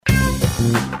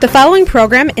The following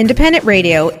program, Independent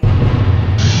Radio.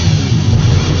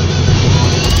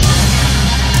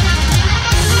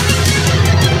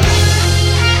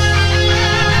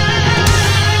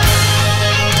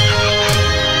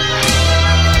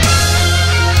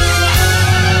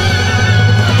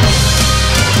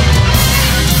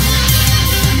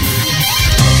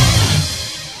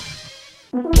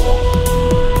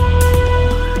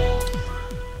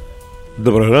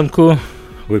 Доброго ранку,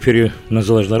 в ефірі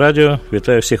Незалежне Радіо.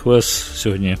 Вітаю всіх вас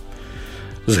сьогодні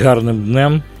з гарним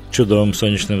днем, чудовим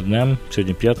сонячним днем.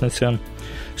 Сьогодні п'ятниця,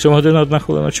 7 година 1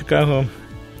 хвилина Чикаго.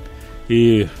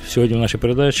 І сьогодні в нашій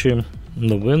передачі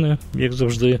новини, як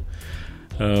завжди.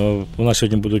 У нас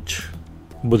сьогодні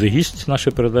буде гість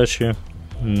нашої передачі,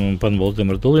 пан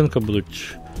Володимир Долинка.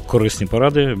 Будуть корисні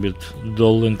поради від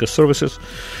Долинка Services.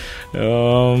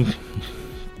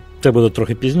 Це буде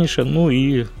трохи пізніше, ну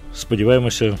і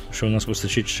сподіваємося, що у нас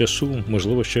вистачить часу,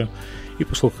 можливо, ще і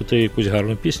послухати якусь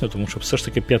гарну пісню, тому що все ж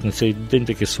таки п'ятниця і день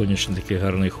такий сонячний, такий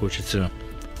гарний, хочеться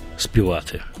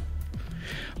співати.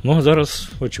 Ну, а зараз,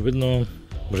 очевидно,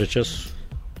 вже час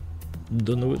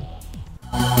до новин.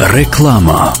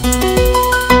 Реклама.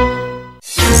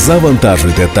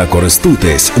 Завантажуйте та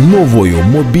користуйтесь новою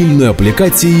мобільною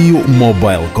аплікацією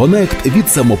Mobile Connect від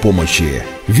 «Самопомочі».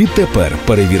 Відтепер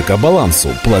перевірка балансу,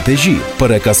 платежі,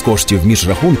 переказ коштів між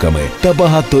рахунками та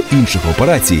багато інших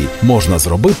операцій можна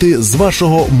зробити з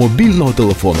вашого мобільного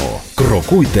телефону.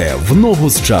 Крокуйте в ногу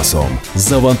з часом.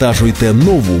 Завантажуйте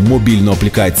нову мобільну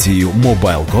аплікацію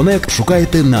Mobile Connect,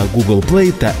 шукайте на Google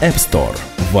Play та App Store.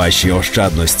 Ваші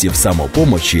ощадності в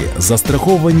 «Самопомочі»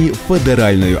 застраховані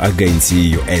Федеральною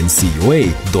агенцією NCUA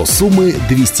до суми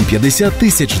 $250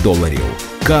 тисяч.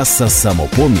 Каса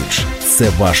 «Самопоміч» – це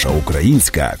ваша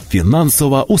українська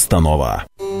фінансова установа.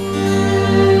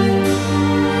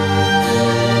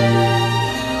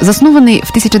 Заснований в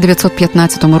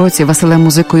 1915 році Василем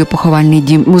Музикою поховальний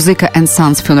дім «Музика &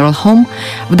 Sons Funeral Home»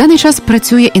 в даний час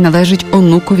працює і належить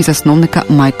онукові засновника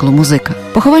Майклу Музика.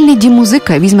 Поховальний дім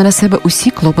 «Музика» візьме на себе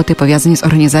усі клопоти, пов'язані з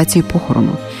організацією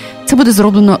похорону. Це буде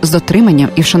зроблено з дотриманням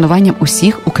і вшануванням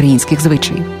усіх українських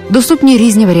звичаїв. Доступні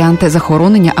різні варіанти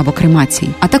захоронення або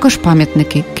кремації, а також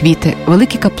пам'ятники, квіти,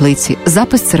 великі каплиці,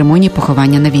 запис церемонії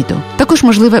поховання на відео. Також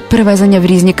можливе перевезення в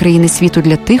різні країни світу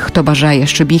для тих, хто бажає,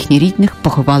 щоб їхні рідних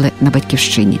поховали на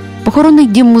батьківщині. Похоронний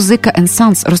дім «Музика &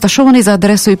 Sons» розташований за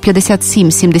адресою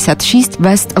 5776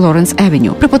 West Lawrence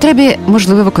Avenue. При потребі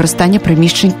можливе використання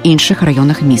приміщень в інших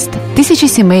районах міста. Тисячі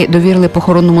сімей довірили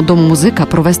похоронному дому «Музика»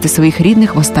 провести своїх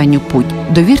рідних в останню путь.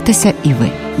 Довіртеся і ви.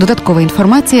 Додаткова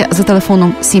інформація за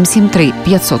телефоном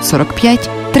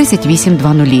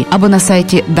 773-545-3820 або на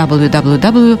сайті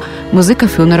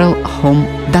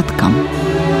www.musicafuneralhome.com.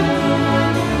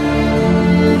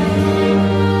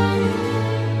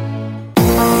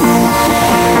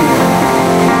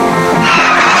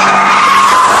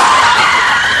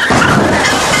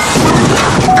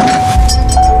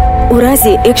 У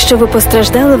разі, якщо ви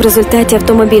постраждали в результаті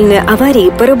автомобільної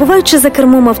аварії, перебуваючи за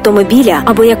кермом автомобіля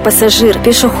або як пасажир,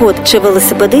 пішохід чи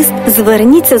велосипедист,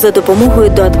 зверніться за допомогою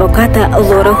до адвоката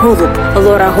Лори Голуб.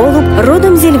 Лора Голуб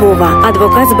родом зі Львова,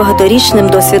 адвокат з багаторічним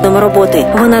досвідом роботи.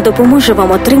 Вона допоможе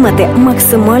вам отримати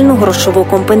максимальну грошову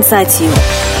компенсацію.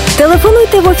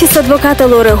 Телефонуйте в офіс адвоката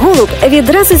Лори Голуб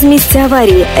відразу з місця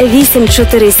аварії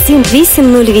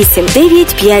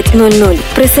 847-808-9500.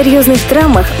 При серйозних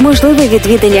травмах можливе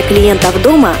відвідання клієнта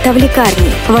вдома та в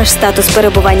лікарні. Ваш статус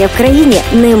перебування в країні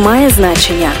не має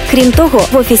значення. Крім того,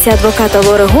 в офісі адвоката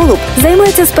Лори Голуб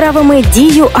займаються справами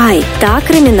DUI та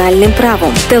кримінальним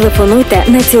правом. Телефонуйте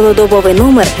на цілодобовий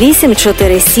номер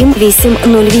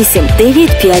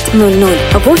 847-808-9500.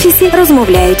 В офісі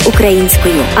розмовляють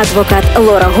українською. Адвокат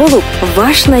Лора Голуб –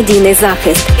 ваш надійний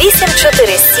захист.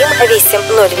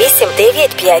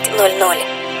 847-808-9500.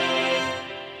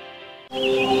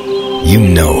 You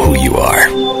know who you are.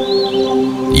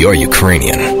 You're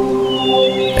Ukrainian.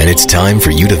 And it's time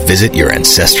for you to visit your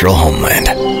ancestral homeland.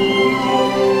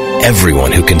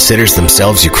 Everyone who considers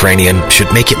themselves Ukrainian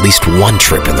should make at least one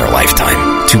trip in their lifetime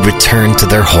to return to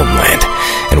their homeland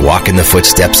and walk in the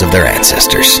footsteps of their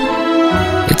ancestors.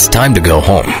 It's time to go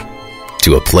home.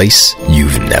 To a place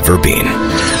you've never been.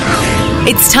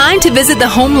 It's time to visit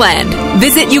the homeland.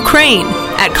 Visit Ukraine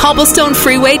at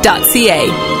cobblestonefreeway.ca.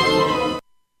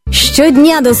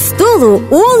 Щодня до столу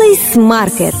Олейс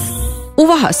Маркет.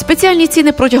 Увага! Спеціальні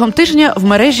ціни протягом тижня в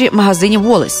мережі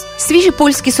магазинів Wallace. Свіжі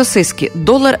польські сосиски –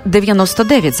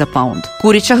 $1.99 за паунд.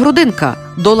 Куряча грудинка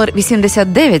 –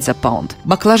 $1.89 за паунд.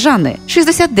 Баклажани –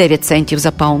 69 центів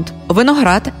за паунд.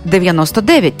 Виноград –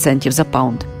 99 центів за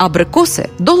паунд. Абрикоси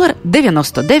 –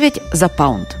 $1.99 за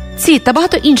паунд. Ці та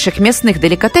багато інших м'ясних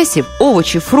делікатесів,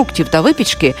 овочів, фруктів та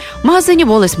випічки в магазині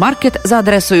Wallace Market за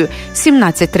адресою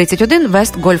 1731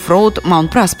 West Golf Road,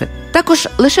 Mount Prospect. Також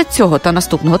лише цього та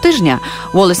наступного тижня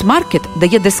Wallace Market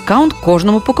дає дискаунт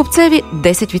кожному покупцеві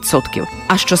 10%.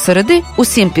 А щосереди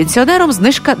усім пенсіонерам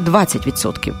знижка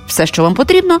 20%. Все, що вам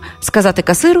потрібно, сказати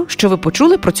касиру, що ви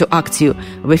почули про цю акцію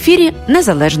в ефірі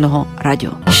Незалежного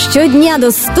радіо. Щодня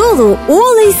до столу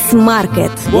Wallace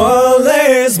Market.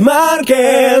 Wallace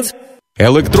Market.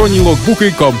 Електронні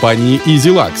логбуки компанії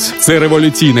EasyLux. Це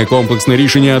революційне комплексне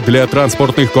рішення для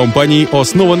транспортних компаній,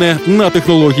 основане на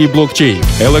технології блокчейн.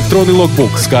 Електронний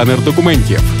логбук, сканер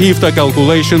документів, IF та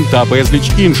Calculation та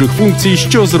безліч інших функцій,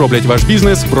 що зроблять ваш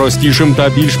бізнес простішим та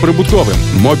більш прибутковим.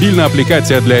 Мобільна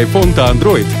аплікація для iPhone та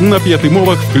Android на 5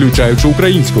 мовах, включаючи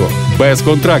українську. Без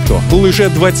контракту. Лише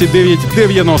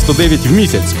 $29.99 в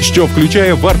місяць, що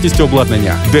включає вартість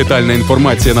обладнання. Детальна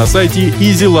інформація на сайті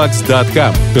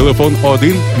easylux.com. Телефон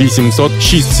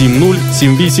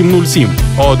 1-800-670-7807.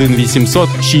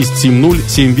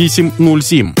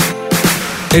 1-800-670-7807.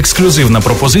 Ексклюзивна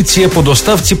пропозиція по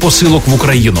доставці посилок в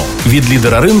Україну від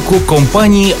лідера ринку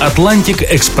компанії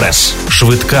Atlantic Express.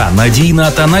 Швидка,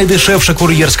 надійна та найдешевша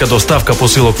кур'єрська доставка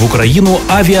посилок в Україну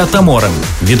авіа та морем.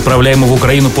 Відправляємо в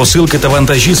Україну посилки та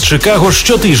вантажі з Чикаго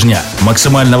щотижня.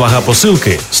 Максимальна вага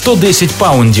посилки – 110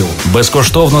 паундів.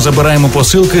 Безкоштовно забираємо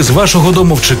посилки з вашого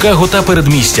дому в Чикаго та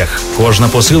передмістях. Кожна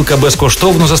посилка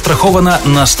безкоштовно застрахована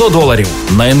на $100.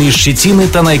 Найнижчі ціни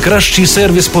та найкращий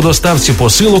сервіс по доставці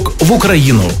посилок в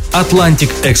Україну. Atlantic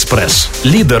Express.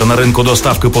 Лідер на ринку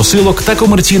доставки посилок та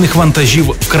комерційних вантажів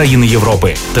в країни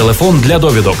Європи. Телефон для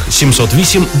довідок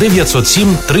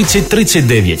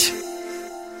 708-907-3039.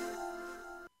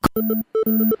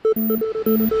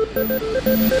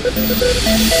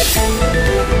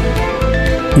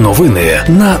 Новини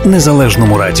на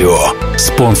Незалежному радіо.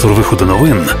 Спонсор виходу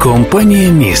новин – компанія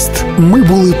 «Міст». Ми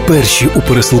були перші у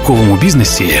пересилковому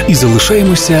бізнесі і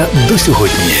залишаємося до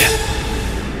сьогодні.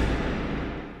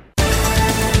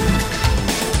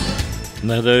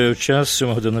 Нагадаю, час 7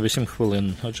 година 8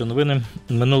 хвилин. Отже, новини.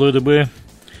 Минулої доби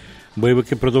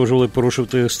бойовики продовжували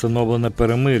порушувати встановлене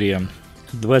перемир'я.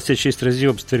 26 разів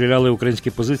обстріляли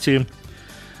українські позиції,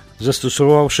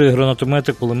 застосувавши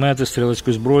гранатомети, кулемети,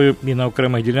 стрілецьку зброю і на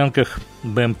окремих ділянках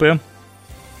БМП.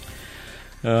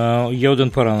 Є один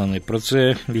поранений. Про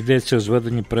це йдеться у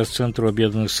зведенні прес-центру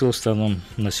Об'єднаних сил станом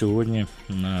на сьогодні,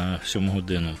 на 7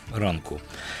 годину ранку.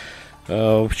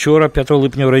 Вчора, 5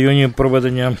 липня, в районі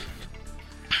проведення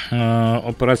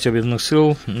операції Об'єднаних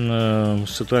сил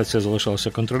ситуація залишалася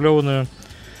контрольованою.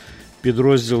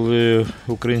 Підрозділи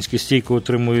українські стійко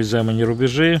утримують займані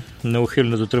рубежі,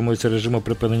 неухильно дотримуються режиму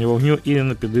припинення вогню і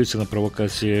не піддаються на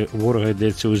провокації ворога,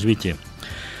 йдеться у звіті.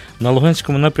 На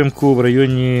Луганському напрямку в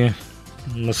районі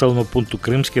населеного пункту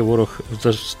Кримське ворог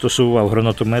застосував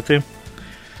гранатомети,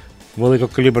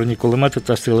 великокаліберні кулемети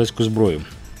та стрілецьку зброю.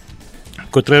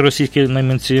 Котре російські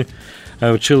найманці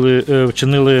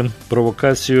вчинили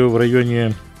провокацію в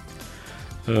районі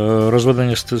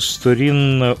розведення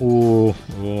сторін у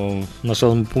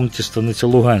населеному пункті станиця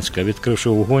Луганська, відкривши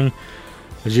вогонь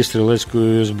зі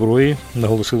стрілецької зброї,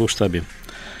 наголосили у штабі.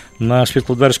 На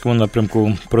Світлодарському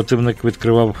напрямку противник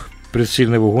відкривав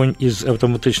прицільний вогонь із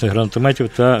автоматичних гранатометів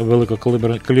та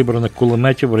великокаліберних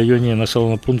кулеметів в районі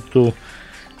населеного пункту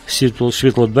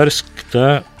Світлодарськ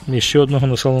та ще одного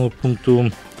населеного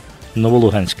пункту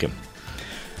Новолуганське.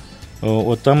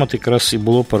 От там якраз і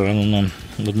було поранено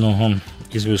одного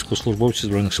із військовослужбовців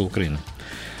Збройних сил України.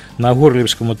 На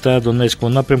Горлівському та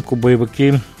Донецькому напрямку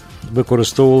бойовики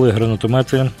використовували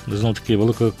гранатомети, знов-таки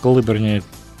великокаліберні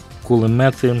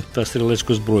кулемети та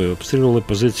стрілецьку зброю. Обстрілювали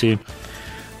позиції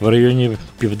в районі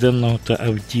Південного та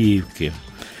Авдіївки.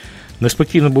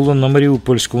 Неспокійно було на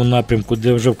Маріупольському напрямку,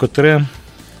 де вже вкотре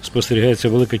спостерігається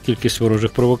велика кількість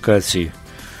ворожих провокацій.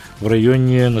 В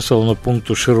районі населеного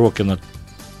пункту Широкине,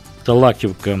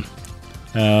 Талаківка,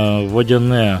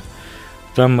 Водяне.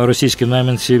 Там російські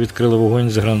найманці відкрили вогонь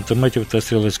з гранатометів та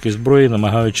стрілецької зброї,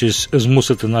 намагаючись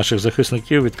змусити наших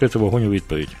захисників відкрити вогонь у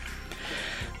відповідь.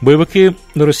 Бойовики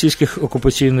російських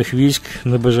окупаційних військ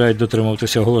не бажають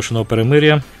дотримуватися оголошеного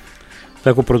перемир'я.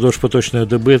 Так, упродовж поточної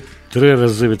доби 3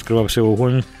 рази відкривався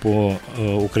вогонь по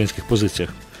українських позиціях.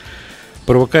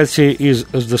 Провокації із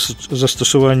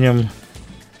застосуванням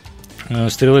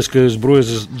стрілецької зброї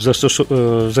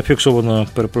зафіксовано,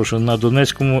 на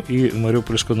Донецькому і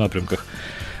Маріупольському напрямках.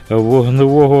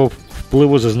 Вогневого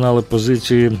впливу зазнали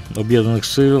позиції Об'єднаних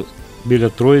сил біля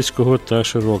Троїцького та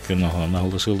Широкиного,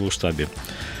 наголосили у штабі.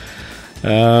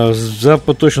 За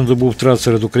поточну добу втрат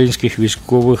серед українських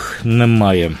військових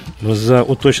немає. За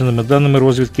уточненими даними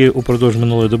розвідки, упродовж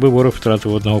минулої доби ворог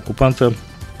втратив одного окупанта,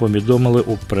 повідомили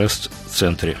у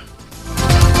прес-центрі.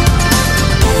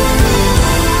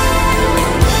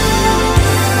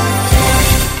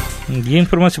 Є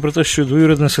інформація про те, що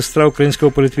двоюрідна сестра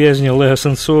українського політв'язня Олега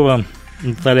Сенцова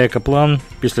Наталія Каплан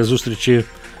після зустрічі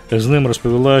з ним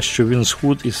розповіла, що він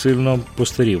схуд і сильно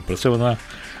постарів. Про це вона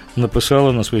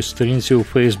написала на своїй сторінці у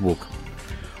Фейсбук.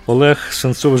 Олег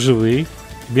Сенцов живий,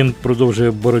 він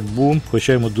продовжує боротьбу,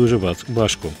 хоча йому дуже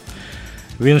важко.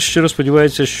 Він щиро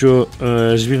сподівається, що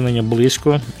звільнення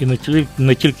близько, і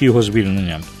не тільки його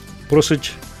звільнення.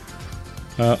 Просить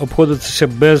обходитися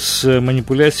без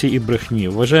маніпуляцій і брехні.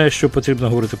 Вважає, що потрібно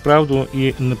говорити правду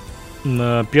і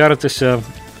не піаритися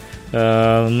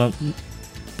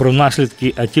про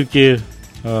наслідки, а тільки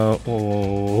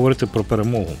говорити про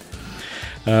перемогу.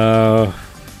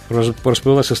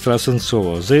 Розповіла сестра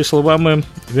Сенцова. За її словами,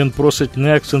 він просить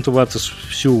не акцентувати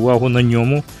всю увагу на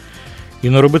ньому і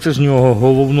не робити з нього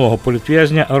головного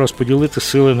політв'язня, а розподілити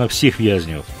сили на всіх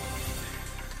в'язнів.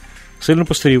 Сильно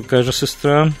постарів, каже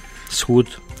сестра, схуд.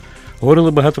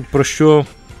 Говорили багато про що,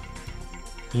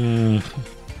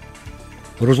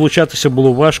 розлучатися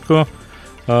було важко,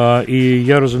 і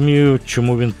я розумію,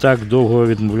 чому він так довго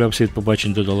відмовлявся від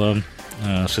побачень, додала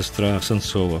сестра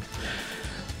Сенцова.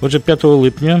 Отже, 5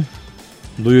 липня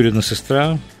двоюрідна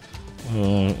сестра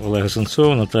Олега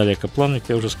Сенцова, Наталія Каплан, як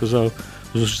я вже сказав,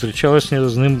 зустрічалася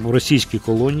з ним в російській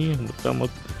колонії, там от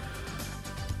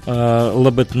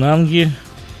Лабетнангі,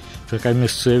 така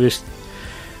місцевість,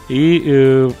 і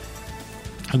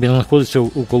він знаходиться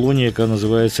у колонії, яка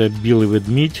називається Білий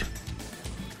ведмідь,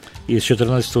 і з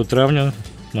 14 травня,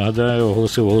 нагадаю,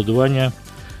 оголосив голодування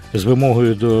з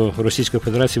вимогою до Російської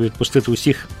Федерації відпустити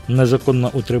усіх незаконно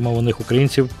утримуваних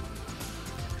українців.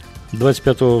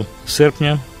 25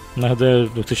 серпня, нагадаю,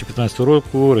 2015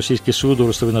 року російський суд у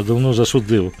Ростові-на-Дону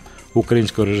засудив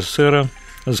українського режисера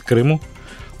з Криму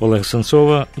Олега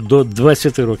Сенцова до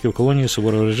 20 років колонії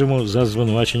суворого режиму за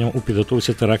звинуваченням у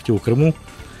підготовці терактів у Криму,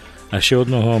 а ще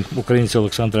одного українця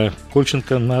Олександра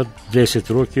Кольченка на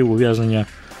 10 років ув'язнення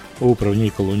у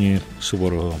управній колонії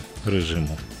суворого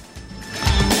режиму.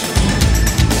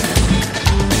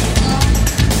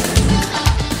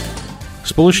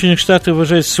 Сполучені Штати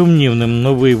вважають сумнівним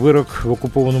новий вирок в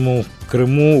окупованому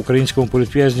Криму українському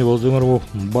політв'язню Володимиру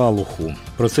Балуху.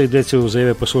 Про це йдеться у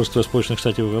заяві посольства Сполучених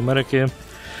Штатів Америки.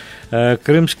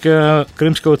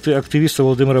 Кримського активіста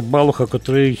Володимира Балуха,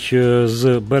 котрий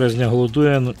з березня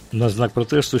голодує на знак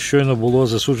протесту, щойно було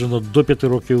засуджено до 5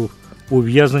 років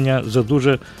ув'язнення за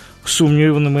дуже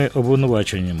сумнівними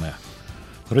обвинуваченнями.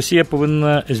 Росія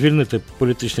повинна звільнити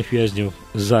політичних в'язнів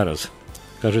зараз,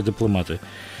 кажуть дипломати.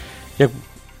 Як,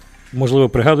 можливо,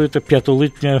 пригадуєте, 5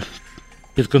 липня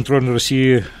підконтрольний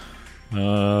Росії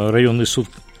районний суд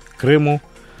Криму,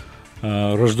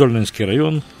 Роздольнинський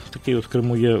район, такий от в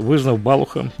Криму є, визнав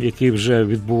Балуха, який вже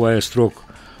відбуває строк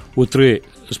у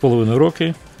 3,5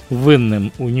 роки,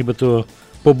 винним у нібито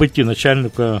побитті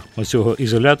начальника оцього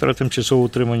ізолятора тимчасового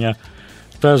утримання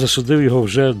та засудив його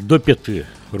вже до 5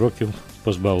 років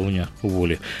позбавлення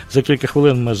волі. За кілька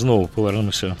хвилин ми знову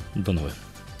повернемося до новин.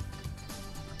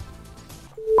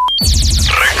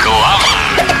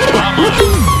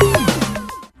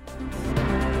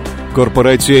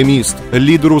 Корпорація «Міст»,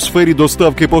 лідер у сфері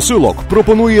доставки посилок,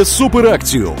 пропонує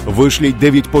суперакцію. Вишліть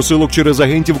 9 посилок через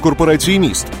агентів корпорації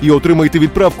 «Міст» і отримайте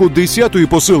відправку 10-ї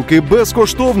посилки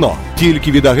безкоштовно.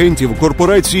 Тільки від агентів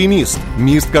корпорації «Міст».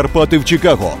 Міст Карпати в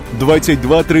Чикаго,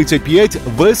 2235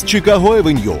 Вест Чикаго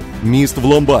Евеню. Міст в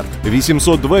Ломбард,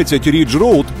 820 Рідж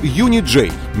Роуд, Юніт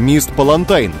Джей. Міст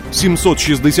Палантайн,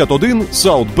 761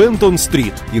 Саут Бентон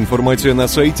Стріт. Інформація на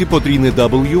сайті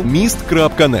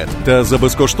www.mist.net та за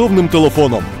безкоштовним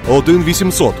телефоном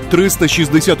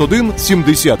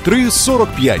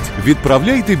 1-800-361-73-45.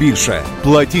 Відправляйте більше,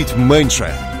 платіть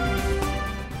менше.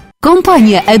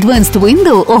 Компанія Advanced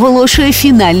Window оголошує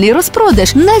фінальний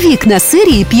розпродаж на вікна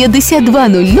серії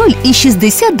 5200 і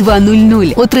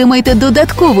 6200. Отримайте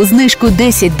додаткову знижку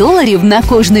 $10 на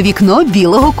кожне вікно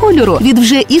білого кольору від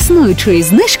вже існуючої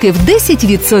знижки в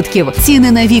 10%.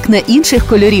 Ціни на вікна інших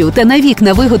кольорів та на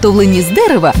вікна, виготовлені з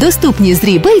дерева, доступні з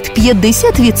рібейт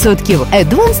 50%.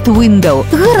 Advanced Window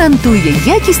гарантує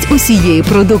якість усієї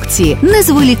продукції. Не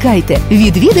зволікайте,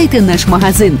 відвідайте наш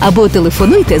магазин або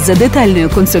телефонуйте за детальною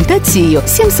консультацією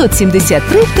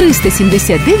 773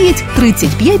 379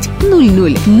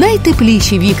 3500.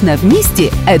 Найтепліші вікна в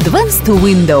місті Advanced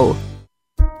Window.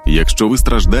 Якщо ви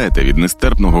страждаєте від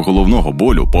нестерпного головного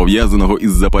болю, пов'язаного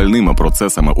із запальними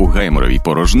процесами у гайморовій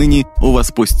порожнині, у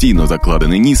вас постійно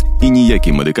закладений ніс і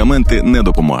ніякі медикаменти не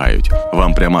допомагають.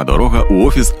 Вам пряма дорога у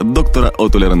офіс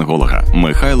доктора-отоларинголога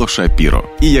Михайло Шапіро.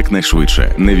 І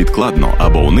якнайшвидше, невідкладно,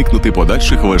 або уникнути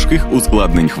подальших важких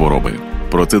ускладнень хвороби.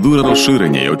 Процедура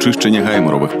розширення і очищення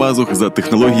гайморових пазух за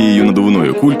технологією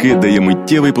надувної кульки дає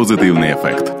миттєвий позитивний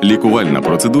ефект. Лікувальна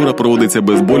процедура проводиться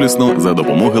безболісно за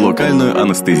допомоги локальної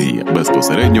анестезії,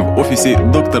 безпосередньо в офісі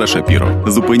доктора Шапіро.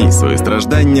 Зупиніть свої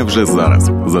страждання вже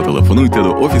зараз. Зателефонуйте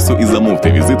до офісу і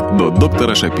замовте візит до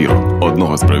доктора Шапіро,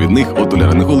 одного з провідних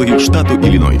отоларингологів штату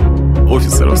Ілліной.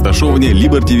 Офіси розташовані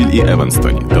Лібертівіль і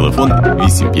Еванстоні. Телефон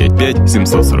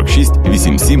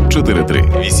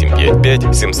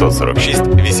 855-746-8743.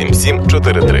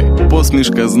 855-746-8743.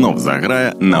 Посмішка знов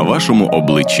заграє на вашому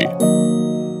обличчі.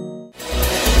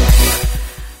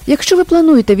 Якщо ви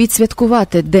плануєте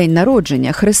відсвяткувати день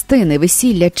народження, хрестини,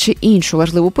 весілля чи іншу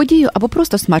важливу подію, або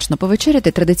просто смачно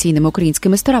повечеряти традиційними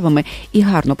українськими стравами і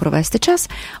гарно провести час,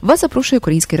 вас запрошує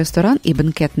український ресторан і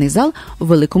бенкетний зал у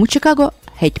Великому Чикаго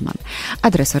 «Гетьман».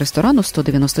 Адреса ресторану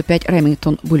 195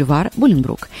 Ремінгтон Бульвар,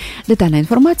 Булінбрук. Детальна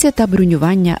інформація та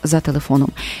бронювання за телефоном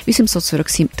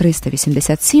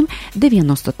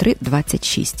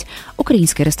 847-387-93-26.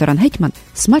 Український ресторан «Гетьман»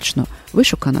 смачно,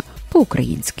 вишукано,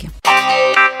 по-українськи.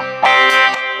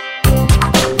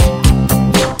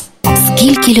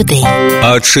 Скільки людей?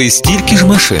 А чи стільки ж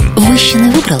машин? Ви ще не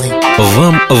вибрали?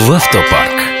 Вам в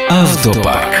автопарк.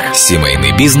 Автопарк.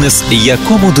 Сімейний бізнес,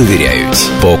 якому довіряють.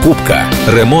 Покупка,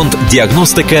 ремонт,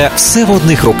 діагностика – все в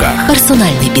одних руках.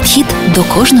 Персональний підхід до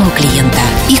кожного клієнта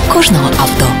і кожного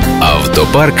авто.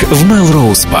 Автопарк в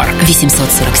Мелроуз Парк.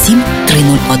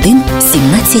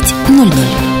 847-301-1700.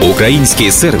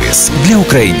 Український сервіс для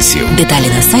українців. Деталі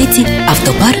на сайті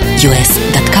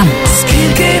автопар.us.com.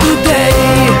 Скільки людей,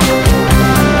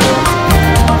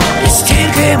 і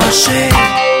стільки машин.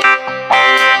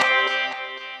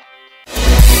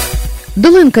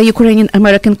 Долинка Ukrainian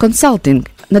American Consulting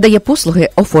надає послуги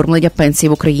оформлення пенсій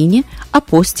в Україні,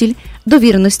 апостіль,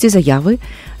 довіреності заяви,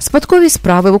 спадкові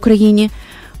справи в Україні,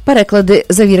 переклади,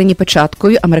 завірені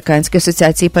печаткою Американської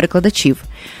асоціації перекладачів,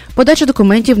 подача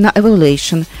документів на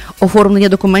evaluation, оформлення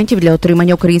документів для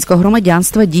отримання українського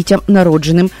громадянства дітям,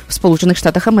 народженим в Сполучених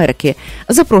Штатах Америки,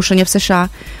 запрошення в США,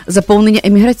 заповнення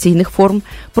еміграційних форм,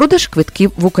 продаж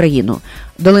квитків в Україну.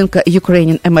 Долинка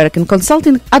Ukrainian American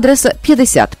Consulting, адреса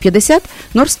 5050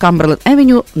 North Cumberland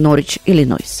Avenue, Норріч,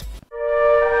 Іллінойс.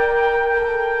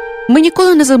 Ми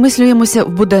ніколи не замислюємося в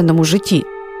буденному житті.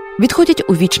 Відходять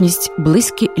у вічність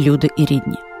близькі люди і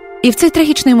рідні. І в цей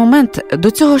трагічний момент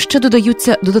до цього ще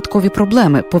додаються додаткові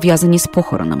проблеми, пов'язані з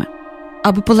похоронами.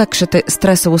 Аби полегшити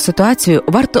стресову ситуацію,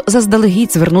 варто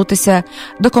заздалегідь звернутися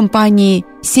до компанії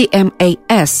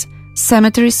CMAS –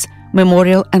 Cemeteries,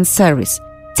 Memorial and Service.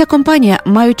 Ця компанія,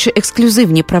 маючи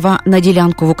ексклюзивні права на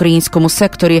ділянку в українському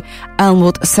секторі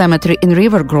Elmwood Cemetery in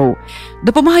River Grove,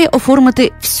 допомагає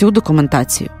оформити всю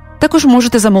документацію. Також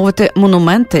можете замовити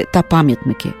монументи та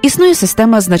пам'ятники. Існує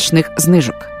система значних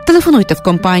знижок. Телефонуйте в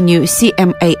компанію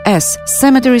CMAS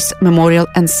Cemeteries Memorial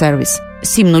and Service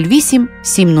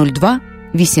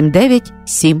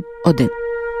 708-702-8971.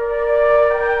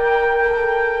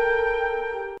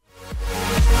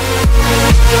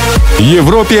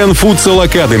 European Futsal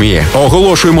Academy.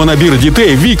 Оголошуємо набір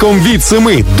дітей віком від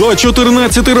 7 до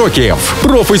 14 років.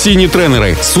 Професійні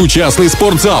тренери, сучасний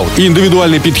спортзал,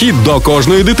 індивідуальний підхід до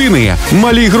кожної дитини,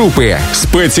 малі групи.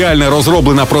 Спеціально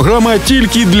розроблена програма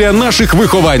тільки для наших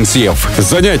вихованців.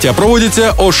 Заняття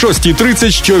проводяться о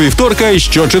 6:30 щовівторка і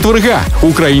щочетверга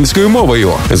українською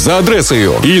мовою. За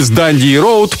адресою East Dundee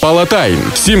Road, Palatine,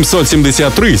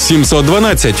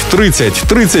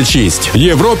 773-712-3036.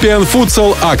 European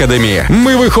Futsal Academy.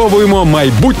 Ми виховуємо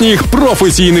майбутніх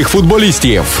професійних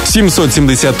футболістів.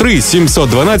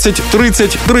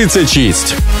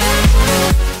 773-712-3036.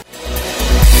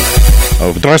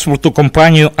 В транспортну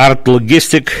компанію Art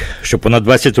Logistic, що понад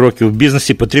 20 років в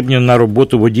бізнесі, потрібні на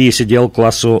роботу водії CDL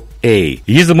класу A.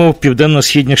 Їздимо в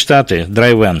південно-східні штати,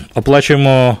 драйвен.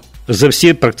 Оплачуємо за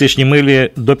всі практичні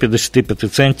милі до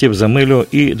 55 центів за милю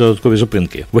і додаткові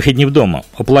зупинки. Вихідні вдома.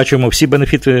 Оплачуємо всі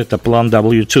бенефіти та план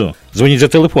W2. Дзвоніть за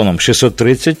телефоном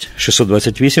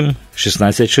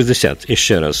 630-628-1660. І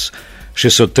ще раз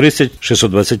 630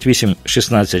 628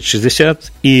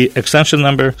 1660 і extension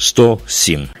number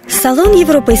 107. Салон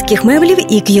європейських меблів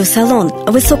EQ Салон.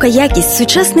 Висока якість,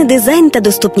 сучасний дизайн та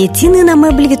доступні ціни на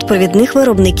меблі від провідних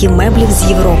виробників меблів з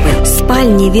Європи.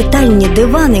 Спальні, вітальні,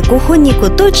 дивани, кухонні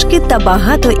куточки та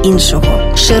багато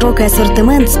іншого. Широкий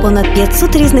асортимент з понад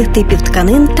 500 різних типів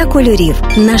тканин та кольорів.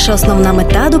 Наша основна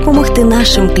мета – допомогти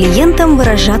нашим клієнтам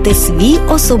виражати свій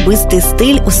особистий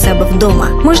стиль у себе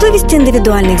вдома. Можливість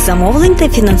індивідуальних замовлень та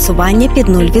фінансування під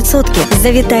 0%.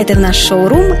 Завітайте в наш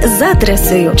шоурум за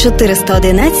адресою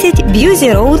 411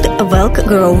 Б'юзі Роуд, Велк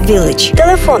Гроув Вілледж.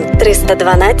 Телефон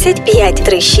 312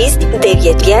 536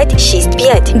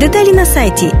 9565. Деталі на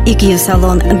сайті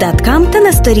eqsalon.com та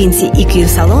на сторінці EQ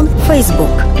Salon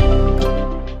Facebook.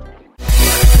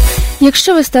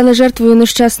 Якщо ви стали жертвою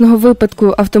нещасного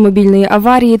випадку, автомобільної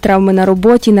аварії, травми на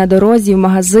роботі, на дорозі, в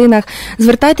магазинах,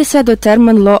 звертайтеся до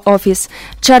Терман Law Office.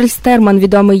 Чарльз Терман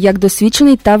відомий як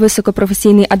досвідчений та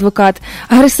високопрофесійний адвокат.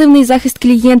 Агресивний захист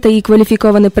клієнта і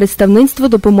кваліфіковане представництво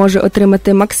допоможе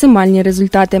отримати максимальні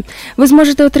результати. Ви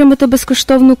зможете отримати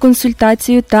безкоштовну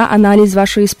консультацію та аналіз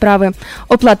вашої справи.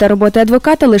 Оплата роботи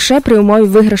адвоката лише при умові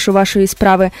виграшу вашої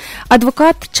справи.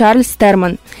 Адвокат Чарльз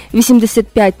Терман.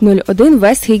 8501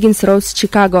 Вест Гіггінс Роуд,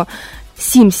 Чикаго.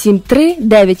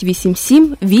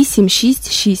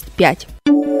 773-987-8665.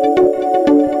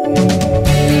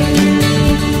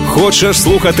 Хочеш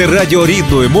слухати радіо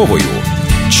рідною мовою?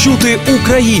 Чути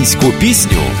українську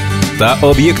пісню та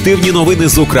об'єктивні новини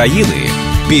з України?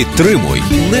 Підтримуй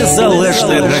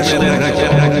Незалежне Радіо.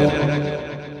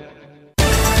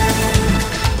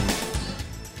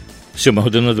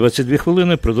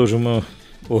 7:22. Продовжимо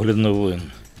огляд новин.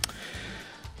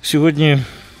 Сьогодні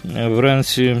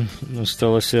вранці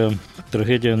сталася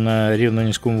трагедія на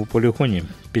Рівненському полігоні.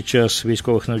 Під час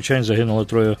військових навчань загинуло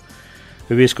 3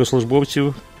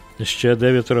 військовослужбовців, ще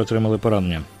 9 отримали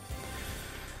поранення.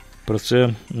 Про це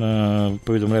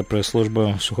повідомляє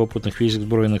прес-служба Сухопутних військ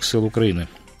Збройних сил України.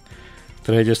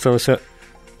 Трагедія сталася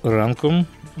ранком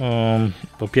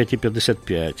о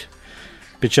 5:55.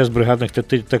 Під час бригадних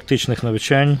тактичних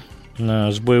навчань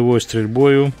з бойовою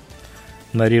стрільбою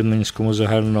на Рівненському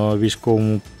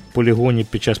загальновійськовому полігоні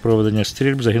під час проведення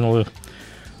стрільб загинули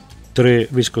 3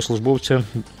 військовослужбовця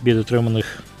від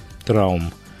отриманих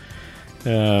травм.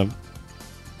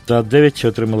 Та 9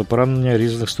 отримали поранення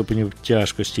різних ступенів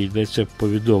тяжкості, йдеться в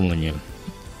повідомленні.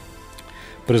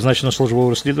 Призначено службове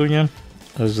розслідування,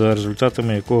 за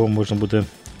результатами якого можна буде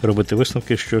робити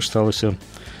висновки, що ж сталося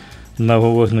на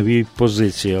вогневій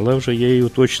позиції. Але вже є і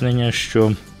уточнення,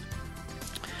 що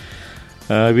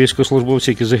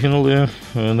військовослужбовці, які загинули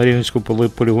на Рівненському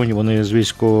полігоні, вони з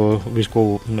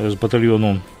з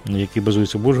батальйону, який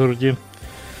базується в Ужгороді.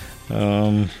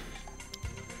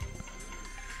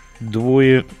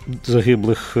 2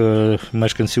 загиблих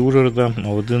мешканців Ужгорода,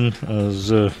 1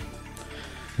 з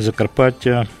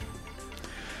Закарпаття,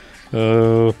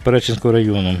 Перечинського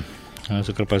району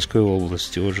Закарпатської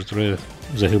області. Отже, 3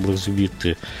 загиблих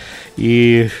звідти.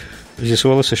 І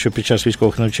з'ясувалося, що під час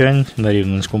військових навчань на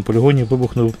Рівненському полігоні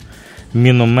вибухнув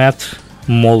міномет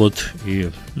 «Молот». І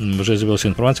вже з'явилася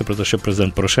інформація про те, що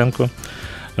президент Порошенко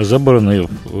заборонив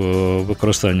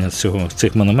використання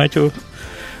цих мінометів,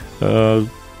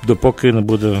 допоки не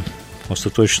буде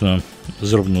остаточно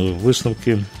зроблено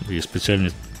висновки і спеціальні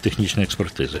технічні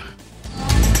експертизи.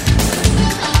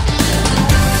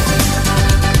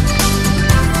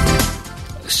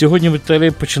 Сьогодні в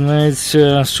Італії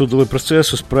починається судовий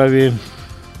процес у справі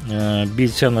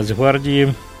бійця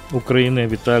Нацгвардії України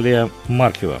Віталія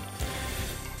Марківа,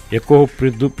 якого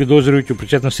підозрюють у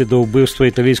причетності до вбивства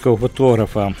італійського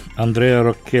фотографа Андреа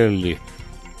Роккеллі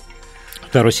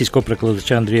та російського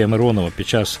перекладача Андрія Миронова під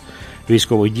час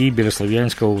військових дій біля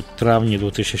Слов'янська у травні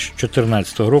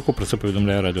 2014 року. Про це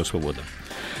повідомляє Радіо Свобода.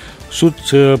 Суд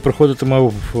проходитиме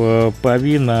в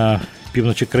Паві на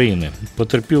півночі країни.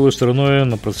 Потерпілою стороною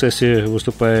на процесі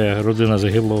виступає родина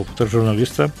загиблого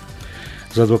фотожурналіста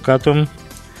з адвокатом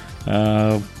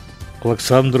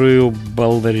Олександрою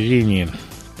Балдеріні,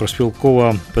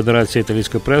 Профспілкова федерація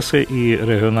італійської преси і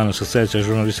Регіональна асоціація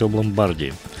журналістів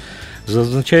Ломбардії.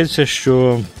 Зазначається,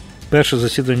 що перше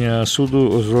засідання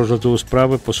суду з розгляду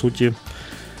справи, по суті,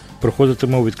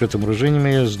 проходитиме у відкритому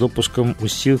режимі з допуском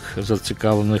усіх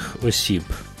зацікавлених осіб.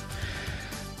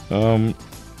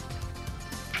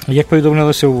 Як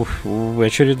повідомлялося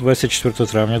ввечері 24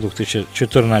 травня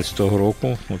 2014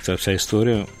 року, ця вся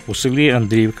історія, у селі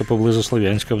Андріївка поблизу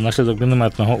Слов'янська внаслідок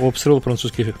мінометного обстрілу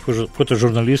французький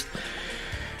фотожурналіст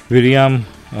Вільям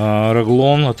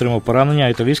Раглон отримав поранення, а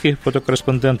італійський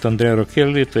фотокореспондент Андреа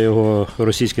Роккеллі та його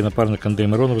російський напарник Андрій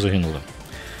Миронов загинули.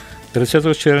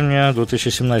 30 червня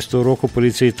 2017 року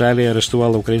поліція Італії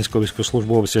арештувала українського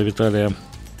військовослужбовця Віталія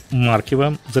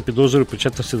Марківа за підозрою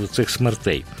причетності до цих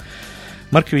смертей.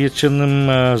 Марків є чинним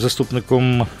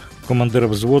заступником командира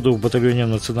взводу в батальйоні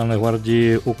Національної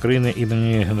гвардії України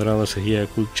імені генерала Сергія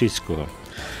Кульчицького.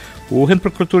 У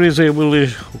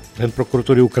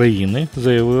Генпрокуратурі України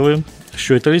заявили,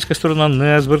 що італійська сторона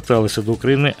не зверталася до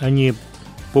України ані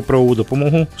по правову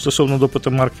допомогу стосовно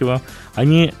допиту Марківа,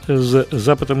 ані з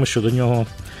запитами щодо нього.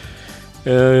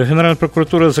 Генеральна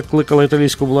прокуратура закликала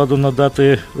італійську владу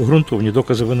надати ґрунтовні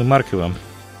докази вини Марківа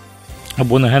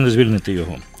або негайно звільнити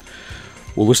його.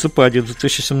 У листопаді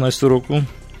 2017 року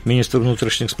міністр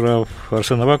внутрішніх справ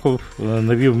Арсен Аваков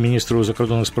навів міністру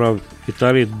закордонних справ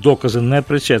Італії докази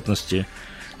непричетності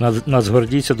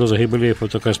нацгвардійця до загибелі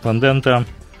фотокореспондента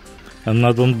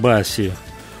на Донбасі.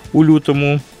 У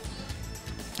лютому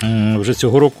вже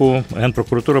цього року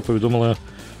Генпрокуратура повідомила,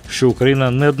 що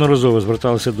Україна неодноразово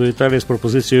зверталася до Італії з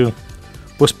пропозицією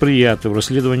посприяти в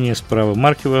розслідуванні справи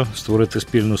Марківа, створити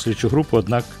спільну слідчу групу,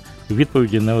 однак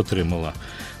відповіді не отримала.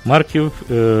 Марків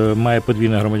має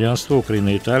подвійне громадянство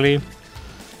України і Італії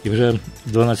і вже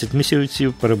 12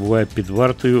 місяців перебуває під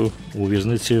вартою у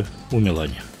в'язниці у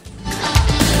Мілані.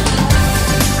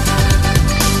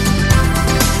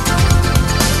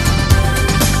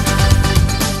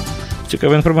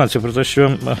 Цікава інформація про те,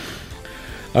 що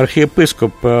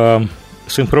архієпископ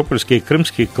Симферопольський і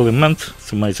Кримський Климент,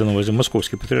 це мається на увазі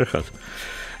Московський патріархат,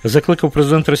 закликав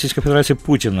президента Російської Федерації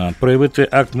Путіна проявити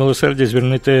акт милосердя,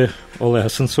 звільнити Олега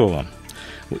Сенцова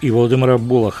і Володимира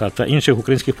Булаха та інших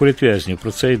українських політв'язнів.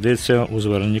 Про це йдеться у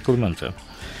зверненні Климента.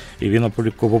 І він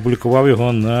опублікував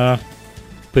його на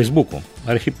Фейсбуку.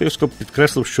 Архієпископ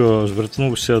підкреслив, що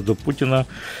звернутися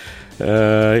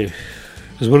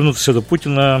до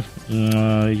Путіна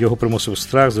його примусив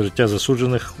страх за життя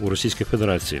засуджених у Російській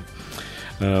Федерації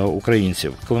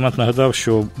українців. Климент нагадав,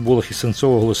 що Булах і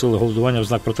Сенцов оголосили голодування в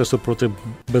знак протесту проти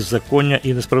беззаконня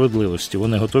і несправедливості.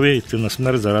 Вони готові йти на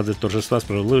смерть заради торжества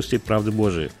справедливості і правди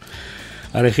Божої.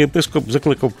 Архієпископ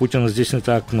закликав Путіна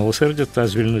здійснити акт милосердя та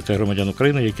звільнити громадян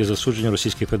України, які засуджені в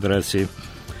Російській Федерації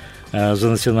за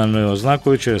національною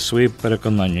ознакою через свої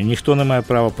переконання. Ніхто не має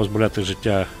права позбавляти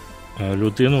життя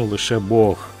людину, лише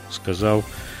Бог, сказав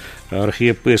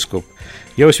архієпископ.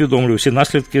 Я усвідомлюю всі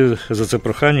наслідки за це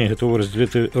прохання і готовий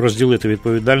розділити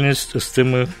відповідальність з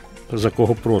тими, за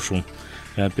кого прошу,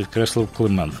 підкреслив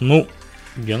Климент.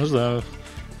 Я не знаю.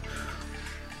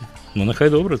 Нехай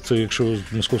добре, це якщо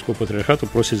з Московського патріархату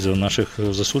просять за наших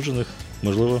засуджених,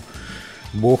 можливо,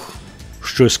 Бог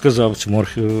щось сказав цьому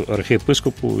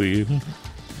архієпископу, і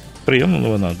приємна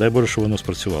новина, дай Боже, що воно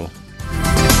спрацювало.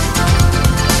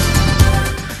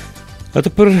 А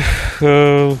тепер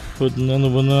одна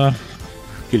новина,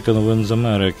 кілька новин з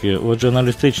Америки. Отже,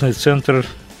 аналітичний центр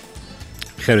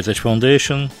Heritage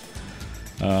Foundation,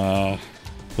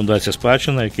 фундація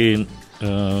спадщина, який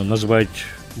називають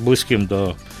близьким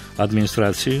до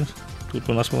адміністрації тут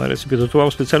у нас в Америці,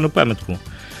 підготував спеціальну пам'ятку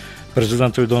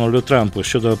президентові Дональду Трампу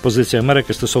щодо позиції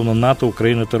Америки стосовно НАТО,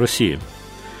 України та Росії.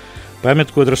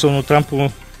 Пам'ятку адресовану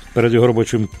Трампу перед його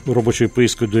робочою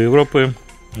поїздкою до Європи,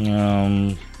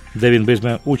 де він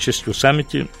візьме участь у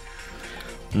саміті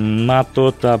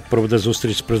НАТО та проведе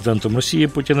зустріч з президентом Росії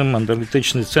Путіним,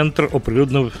 аналітичний центр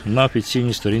оприлюднив на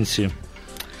офіційній сторінці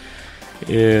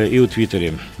і у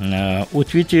Твіттері. У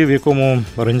твіті, в якому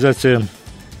організація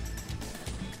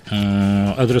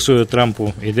адресує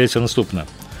Трампу, йдеться наступне.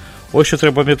 Ось що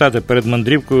треба пам'ятати перед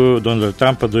мандрівкою Дональда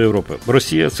Трампа до Європи.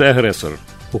 Росія – це агресор,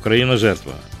 Україна –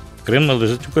 жертва. Крим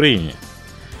належить Україні.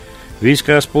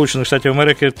 Війська Сполучених Штатів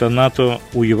Америки та НАТО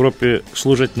у Європі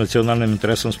служать національним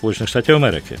інтересам Сполучених Штатів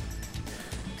Америки.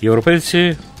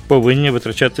 Європейці повинні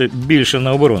витрачати більше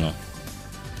на оборону.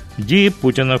 Дії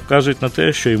Путіна вказують на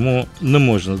те, що йому не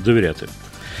можна довіряти.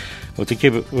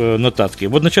 Отакі нотатки.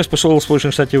 Водночас посол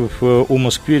Сполучених Штатів у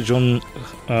Москві Джон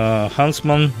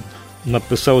Хансман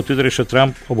написав у Твіттері, що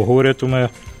Трамп обговорюватиме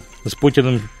з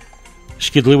Путіним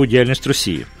шкідливу діяльність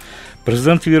Росії.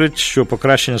 Президент вірить, що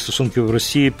покращення стосунків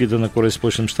Росії піде на користь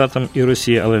Сполученим Штатам і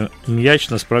Росії, але м'яч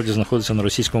насправді знаходиться на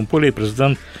російському полі, і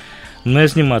президент не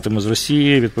зніматиме з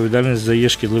Росії відповідальність за її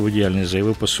шкідливу діяльність,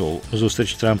 заявив посол.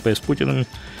 Зустріч Трампа із Путіним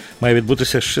має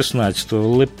відбутися 16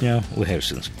 липня у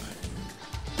Гельсінкі.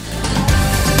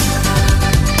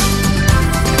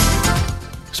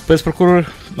 Спецпрокурор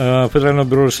Федерального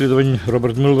бюро розслідувань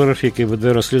Роберт Мюллер, який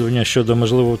веде розслідування щодо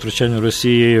можливого втручання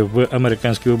Росії в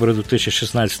американські вибори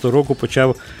 2016 року,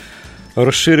 почав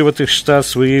розширювати штат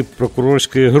своєї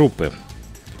прокурорської групи.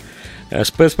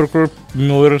 Спецпрокурор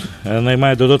Мюллер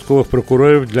наймає додаткових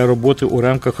прокурорів для роботи у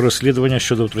рамках розслідування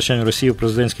щодо втручання Росії в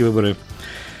президентські вибори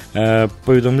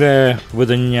Повідомляє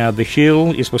видання The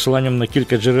Hill із посиланням на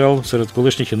кілька джерел серед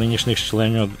колишніх і нинішніх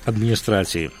членів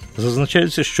адміністрації.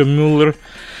 Зазначається, що Мюллер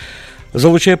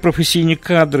залучає професійні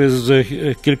кадри з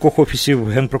кількох офісів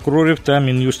генпрокурорів та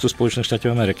Мін'юсту Сполучених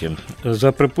Штатів Америки.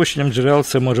 За припущенням джерел,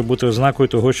 це може бути ознакою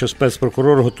того, що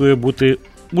спецпрокурор готує бути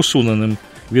усуненим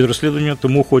від розслідування,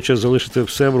 тому хоче залишити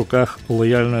все в руках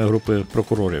лояльної групи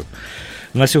прокурорів.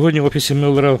 На сьогодні в офісі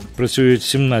Мюллера працюють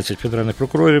 17 федеральних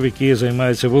прокурорів, які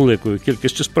займаються великою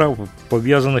кількістю справ,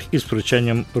 пов'язаних із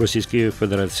втручанням Російської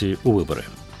Федерації у вибори.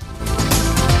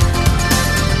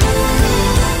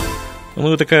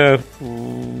 Ну, така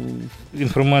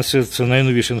інформація, це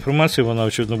найновіша інформація, вона,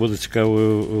 очевидно, буде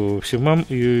цікавою всім вам,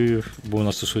 бо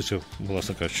вона стосується,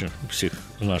 власне кажучи, всіх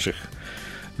наших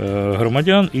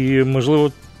громадян, і,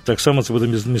 можливо, так само це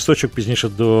буде місточок пізніше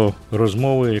до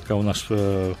розмови, яка у нас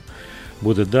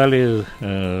буде далі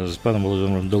з паном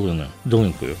Володимиром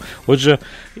Долинкою. Отже,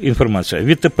 інформація.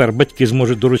 Відтепер батьки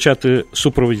зможуть доручати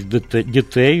супровід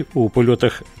дітей у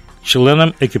польотах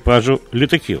членам екіпажу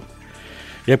літаків.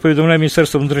 Як повідомляє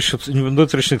Міністерство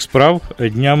внутрішніх справ,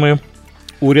 днями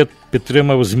уряд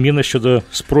підтримав зміни щодо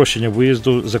спрощення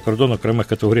виїзду за кордон окремих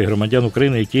категорій громадян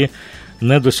України, які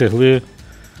не досягли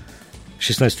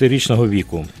 16-річного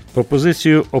віку.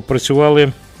 Пропозицію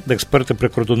опрацювали експерти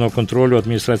прикордонного контролю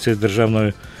адміністрації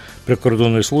Державної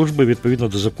прикордонної служби відповідно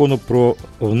до закону про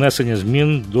внесення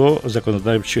змін до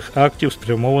законодавчих актів,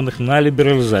 спрямованих на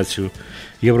лібералізацію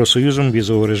Євросоюзом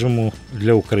візового режиму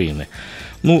для України.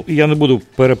 Ну, я не буду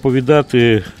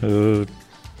переповідати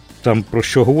там, про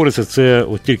що говориться, це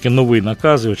от тільки новий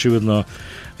наказ, і, очевидно,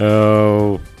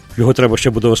 його треба ще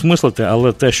буде осмислити,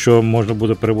 але те, що можна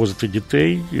буде перевозити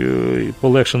дітей,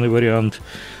 полегшений варіант,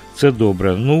 це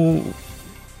добре. Ну,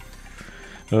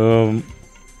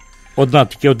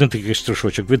 один такий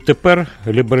штришочок. Відтепер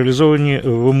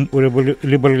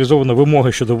лібералізована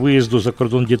вимога щодо виїзду за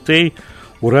кордон дітей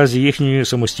у разі їхньої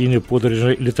самостійної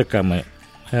подорожі літаками.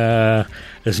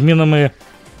 Змінами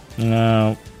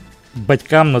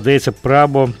батькам надається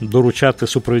право доручати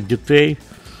супровід дітей,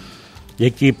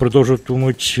 які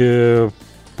продовжуватимуть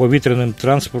повітряним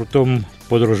транспортом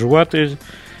подорожувати,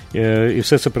 і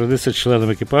все це передається членам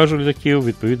екіпажу літаків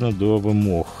відповідно до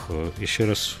вимог. І ще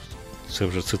раз, це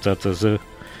вже цитата з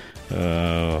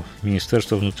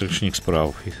Міністерства внутрішніх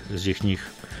справ, з їхніх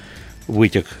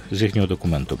витяг з їхнього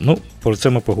документу. Ну, про це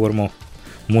ми поговоримо,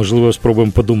 можливо,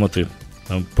 спробуємо подумати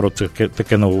про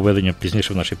таке нововведення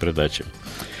пізніше в нашій передачі.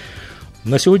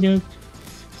 На сьогодні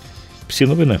всі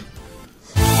новини.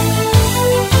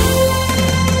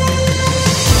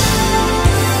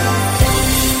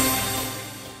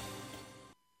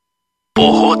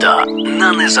 Погода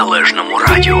на Незалежному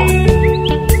радіо.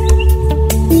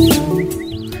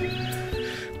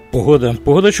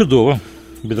 Погода чудова.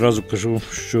 Відразу кажу,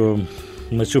 що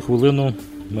на цю хвилину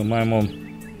ми маємо,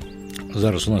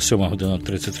 зараз у нас 7 година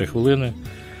 33 хвилини,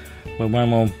 ми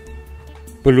маємо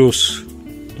плюс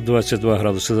 22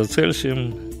 градуси за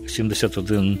Цельсієм,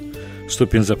 71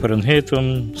 ступінь за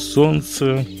Фаренгейтом,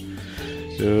 сонце.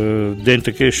 День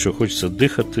такий, що хочеться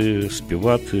дихати,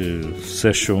 співати,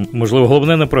 все, що можливо.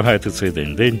 Головне, не прогаяти цей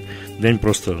день. День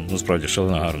просто, насправді,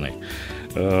 шалено гарний.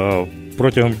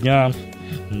 Протягом дня,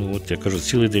 ну от я кажу,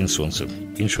 цілий день сонце.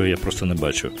 Іншого я просто не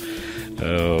бачу.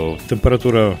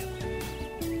 Температура,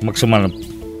 максимальна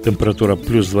температура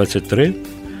плюс 23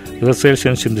 за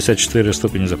Цельсієм, 74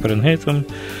 ступені за Фаренгейтом.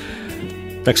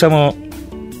 Так само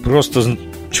просто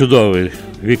чудовий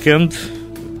вікенд.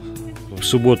 В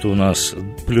суботу у нас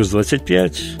плюс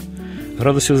 25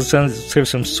 градусів за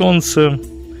Цельсієм, сонце,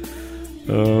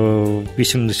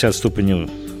 80 ступенів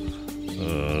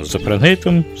за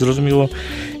Фаренгейтом, зрозуміло.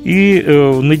 І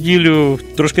в неділю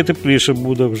трошки тепліше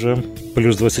буде вже,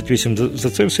 плюс 28 за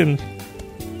Цельсієм,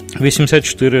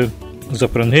 84 за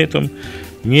Фаренгейтом.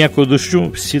 Ніякого дощу,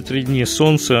 всі 3 дні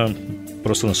сонця,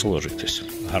 просто насолоджуйтесь.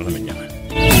 Гарними днями.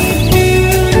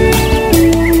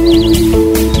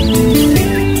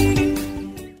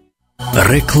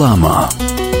 Реклама.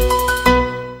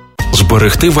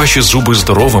 Зберегти ваші зуби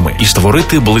здоровими і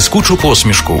створити блискучу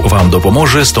посмішку вам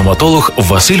допоможе стоматолог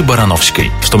Василь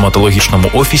Барановський. В стоматологічному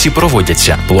офісі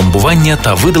проводяться пломбування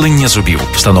та видалення зубів,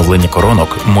 встановлення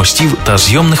коронок, мостів та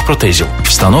зйомних протезів,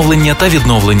 встановлення та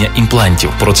відновлення імплантів,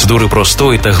 процедури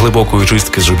простої та глибокої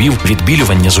чистки зубів,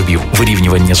 відбілювання зубів,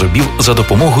 вирівнювання зубів за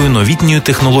допомогою новітньої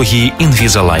технології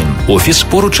Invisalign. Офіс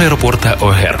поруч аеропорта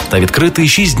Огер та відкритий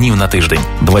 6 днів на тиждень.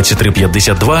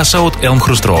 2352 South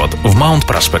Elmhurst Road в Маунт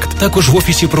Проспект. Також Також в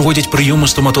офісі проводять прийоми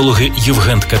стоматологи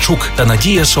Євген Ткачук та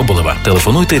Надія Соболева.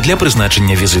 Телефонуйте для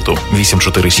призначення візиту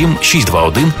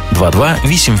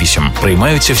 847-621-2288.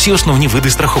 Приймаються всі основні види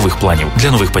страхових планів.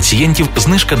 Для нових пацієнтів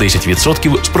знижка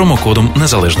 10% з промокодом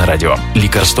 «Незалежне радіо».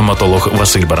 Лікар-стоматолог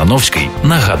Василь Барановський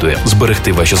нагадує,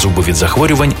 зберегти ваші зуби від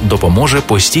захворювань допоможе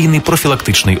постійний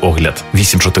профілактичний огляд.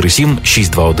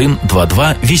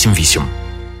 847-621-2288.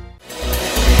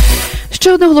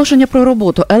 Ще одне оголошення про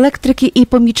роботу. Електрики і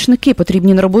помічники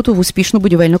потрібні на роботу в успішну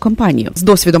будівельну компанію. З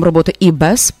досвідом роботи і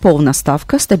без, повна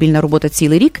ставка, стабільна робота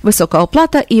цілий рік, висока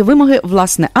оплата і вимоги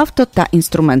власне авто та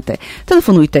інструменти.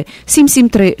 Телефонуйте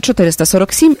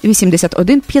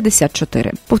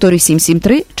 773-447-81-54. Повторюю,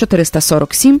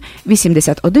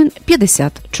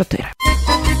 773-447-81-54.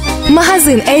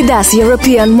 Магазин Eidas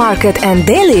European Market and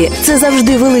Deli – це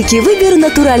завжди великий вибір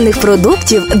натуральних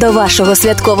продуктів до вашого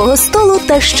святкового столу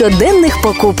та щоденних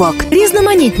покупок.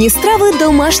 Різноманітні страви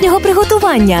домашнього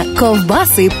приготування,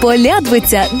 ковбаси,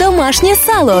 полядвиця, домашнє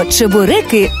сало,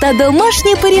 чебуреки та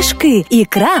домашні пиріжки,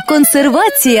 ікра,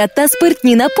 консервація та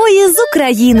спиртні напої з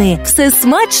України. Все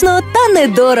смачно та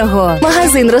недорого.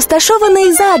 Магазин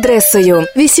розташований за адресою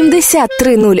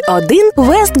 8301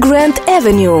 West Grand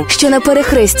Avenue, що на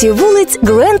перехресті вулиць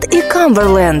Грент і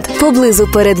Камберленд, поблизу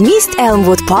передмість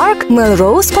Елмвуд Парк,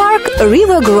 Мелроуз Парк,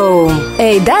 Рівер Гроу.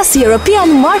 Eidas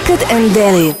European Market and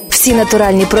Deli. Всі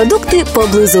натуральні продукти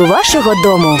поблизу вашого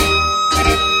дому.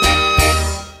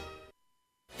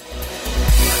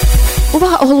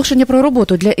 Увага! Оголошення про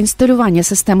роботу. Для інсталювання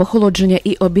систем охолодження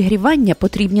і обігрівання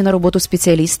потрібні на роботу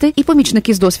спеціалісти і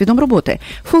помічники з досвідом роботи.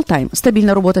 Фултайм.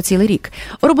 Стабільна робота цілий рік.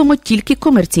 Робимо тільки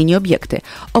комерційні об'єкти.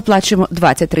 Оплачуємо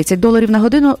 $20-30 на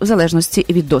годину в залежності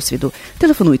від досвіду.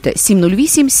 Телефонуйте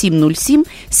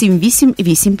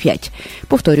 708-707-7885.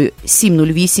 Повторюю,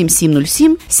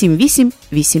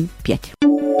 708-707-7885.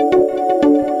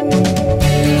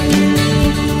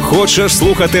 Хочеш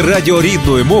слухати радіо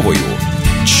рідною мовою?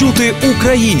 Чути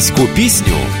українську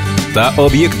пісню та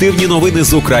об'єктивні новини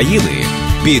з України?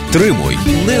 Підтримуй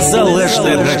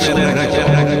Незалежне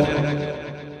радіо.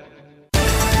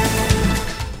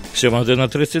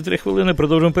 7:33.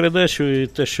 Продовжуємо передачу. І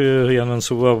те, що я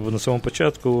анонсував на самому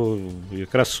початку,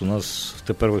 якраз у нас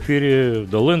тепер в ефірі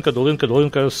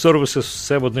Долинка, сервіси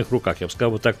все в одних руках. Я б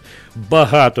сказав, так,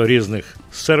 багато різних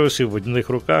сервісів в одних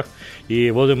руках.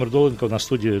 І Володимир Долинко на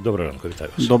студії. Доброго ранку, вітаю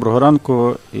вас. Доброго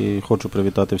ранку, і хочу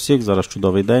привітати всіх. Зараз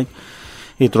чудовий день.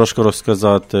 І трошки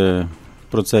розказати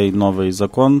про цей новий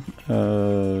закон,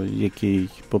 який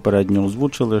попередньо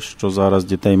озвучили, що зараз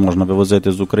дітей можна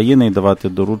вивозити з України і давати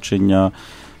доручення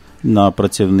на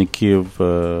працівників,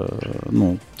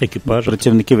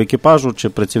 працівників екіпажу чи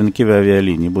працівників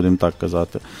авіаліній, будемо так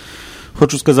казати.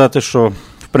 Хочу сказати, що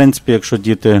в принципі, якщо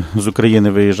діти з України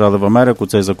виїжджали в Америку,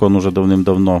 цей закон уже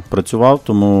давним-давно працював,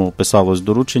 тому писалось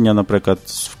доручення, наприклад,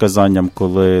 з вказанням,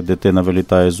 коли дитина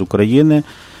вилітає з України,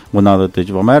 вона летить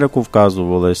в Америку,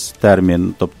 вказувалось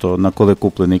термін, тобто на коли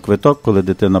куплений квиток, коли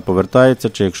дитина повертається,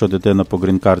 чи якщо дитина по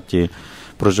грін-карті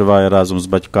проживає разом з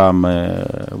батьками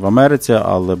в Америці,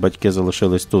 але батьки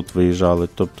залишились тут, виїжджали,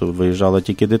 тобто виїжджала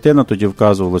тільки дитина, тоді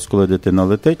вказувалось, коли дитина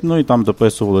летить, і там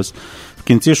дописувалось в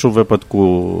кінці, що в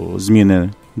випадку зміни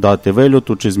дати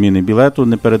вильоту чи зміни білету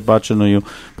непередбаченою,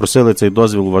 просили цей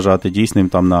дозвіл вважати дійсним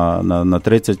там на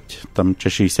 30 там, чи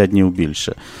 60 днів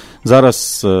більше.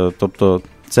 Зараз, тобто,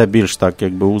 це більш так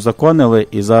якби узаконили,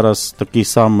 і зараз такі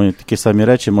самі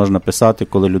речі можна писати,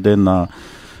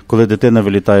 коли дитина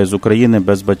вилітає з України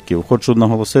без батьків. Хочу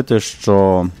наголосити,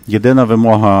 що єдина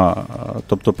вимога,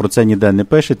 тобто про це ніде не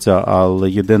пишеться, але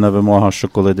єдина вимога, що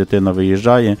коли дитина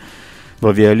виїжджає в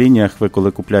авіалініях, ви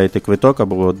коли купляєте квиток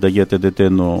або даєте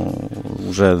дитину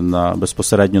вже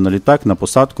безпосередньо на літак, на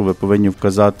посадку, ви повинні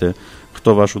вказати,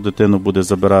 хто вашу дитину буде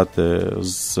забирати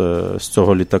з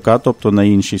цього літака, тобто на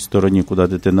іншій стороні, куди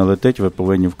дитина летить, ви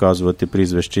повинні вказувати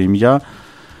прізвище, ім'я,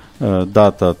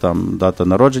 дата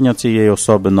народження цієї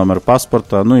особи, номер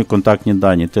паспорта, і контактні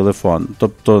дані, телефон.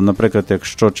 Тобто, наприклад,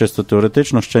 якщо чисто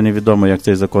теоретично, ще невідомо, як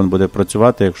цей закон буде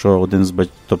працювати, якщо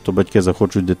батьки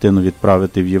захочуть дитину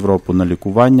відправити в Європу на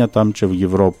лікування там, чи в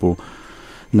Європу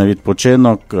на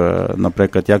відпочинок,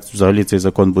 наприклад, як взагалі цей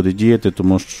закон буде діяти,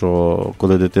 тому що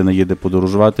коли дитина їде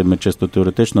подорожувати, ми чисто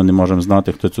теоретично не можемо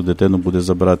знати, хто цю дитину буде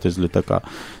забирати з літака.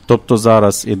 Тобто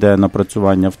зараз іде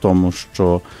напрацювання в тому,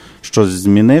 що щось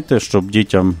змінити, щоб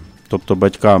дітям, тобто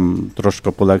батькам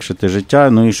трошки полегшити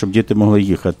життя, і щоб діти могли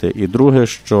їхати. І друге,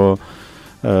 що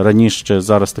раніше,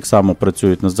 зараз так само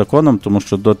працюють над законом, тому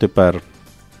що дотепер,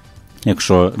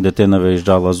 якщо дитина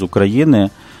виїжджала з України,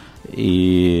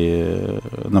 і,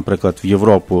 наприклад, в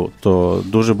Європу, то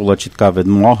дуже була чітка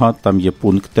вимога, там є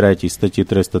пункт 3 статті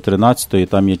 313, і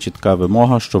там є чітка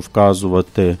вимога, що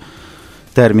вказувати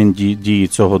термін дії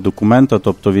цього документа,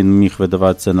 тобто він міг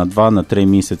видаватися на 2-3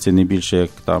 місяці, не більше як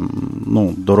там,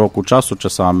 до року часу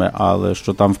часами, але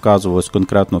що там вказувалось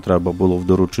конкретно, треба було в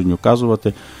дорученні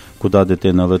вказувати, куди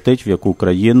дитина летить, в яку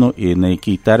країну і на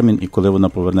який термін, і коли вона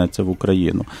повернеться в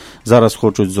Україну. Зараз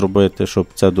хочуть зробити, щоб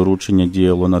це доручення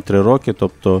діяло на 3 роки,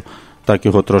 тобто так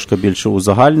його трошки більше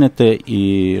узагальнити,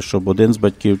 і щоб один з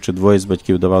батьків чи двоє з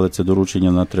батьків давали це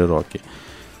доручення на 3 роки.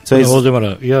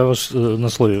 Володимире, я вас на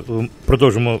слові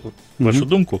продовжимо вашу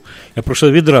думку. Я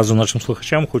просто відразу нашим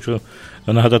слухачам хочу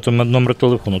нагадати номер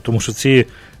телефону, тому що ці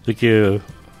такі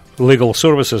legal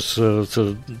services, це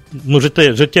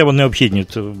життєво необхідні.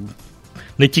 Це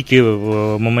не тільки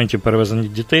в моменті перевезення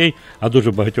дітей, а дуже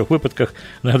в багатьох випадках.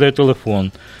 Нагадаю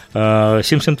телефон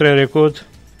 773 код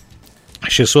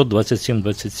 627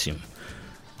 27.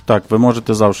 Так, ви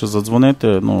можете завжди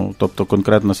задзвонити, тобто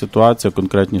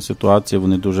конкретні ситуації,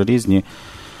 вони дуже різні.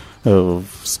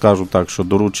 Скажу так, що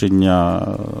доручення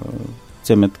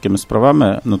цими такими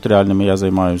справами нотаріальними я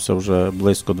займаюся вже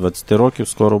близько 20 років,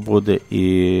 скоро буде,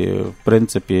 і в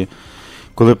принципі,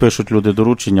 коли пишуть люди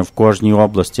доручення, в кожній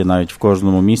області, навіть в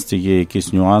кожному місті є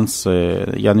якісь нюанси.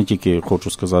 Я не тільки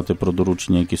хочу сказати про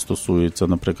доручення, які стосуються,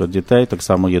 наприклад, дітей, так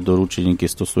само є доручення, які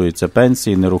стосуються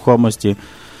пенсії, нерухомості,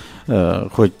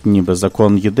 хоч ніби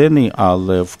закон єдиний,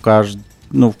 але в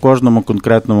кожному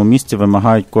конкретному місці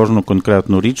вимагають кожну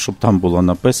конкретну річ, щоб там було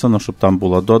написано, щоб там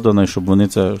було додано, і щоб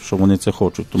вони це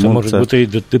хочуть. Тому це можуть бути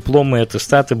і дипломи,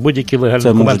 атестати, будь-які легальні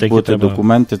документи, які треба. Це можуть бути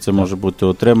документи, це може бути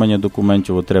отримання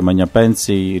документів, отримання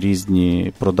пенсій,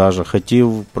 різні продажа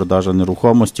хатів, продажа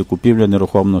нерухомості, купівля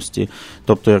нерухомості.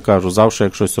 Тобто, я кажу, завжди,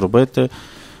 як щось робити,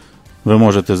 ви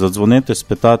можете задзвонити,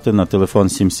 спитати на телефон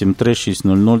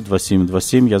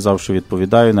 773-600-2727. Я завжди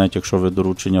відповідаю, навіть якщо ви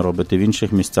доручення робите в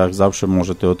інших місцях, завжди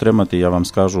можете отримати. Я вам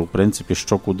скажу, в принципі,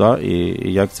 що куди і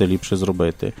як це ліпше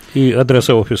зробити. І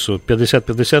адреса офісу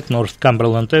 5050 North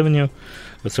Cumberland Avenue.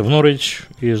 Це в Норвіч.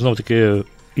 І знов-таки,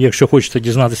 якщо хочете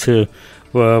дізнатися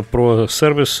про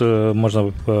сервіс,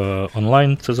 можна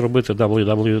онлайн це зробити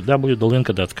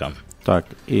www.dolinka.com. Так,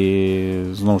 і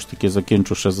знову ж таки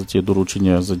закінчу ще за ці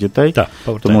доручення за дітей,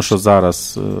 тому що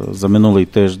зараз, за минулий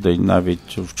тиждень,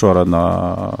 навіть вчора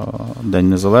на День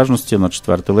Незалежності, на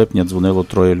 4 липня, дзвонило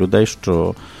 3 людей,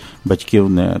 що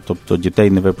батьків тобто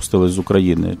дітей не випустили з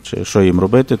України. Чи що їм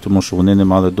робити, тому що вони не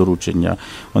мали доручення.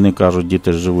 Вони кажуть,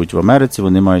 діти живуть в Америці,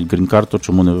 вони мають грін-карту,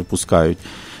 чому не випускають.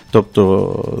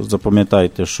 Тобто,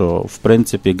 запам'ятайте, що, в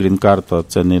принципі, грін-карта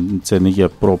це не є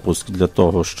пропуск для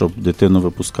того, щоб дитину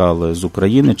випускали з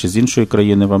України чи з іншої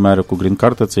країни в Америку.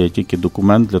 Грін-карта – це є тільки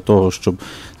документ для того, щоб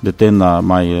дитина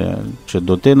має, чи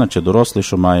дитина, чи дорослий,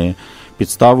 що має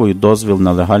підставу і дозвіл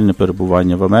на легальне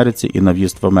перебування в Америці і на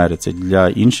в'їзд в Америці. Для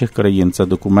інших країн це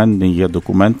документ не є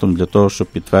документом для того, щоб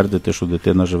підтвердити, що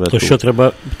дитина живе тут. То що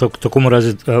треба в такому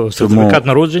разі сертифікат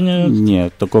народження?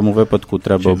 Ні, в такому випадку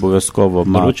треба обов'язково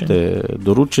мати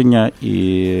доручення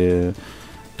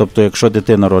тобто, якщо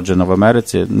дитина народжена в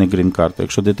Америці, не грін-карта,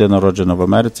 якщо дитина народжена в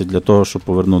Америці, для того, щоб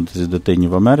повернутися дитині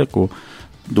в Америку,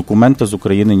 документа з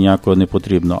України ніякого не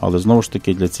потрібно, але знову ж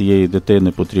таки для цієї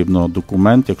дитини потрібно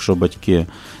документ, якщо батьки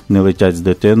не летять з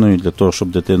дитиною, для того,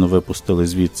 щоб дитину випустили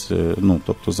звідси,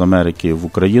 тобто з Америки в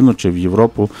Україну чи в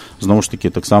Європу, знову ж таки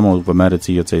так само в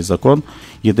Америці є цей закон.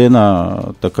 Єдина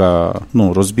така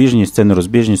розбіжність, це не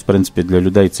розбіжність, в принципі для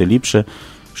людей це ліпше,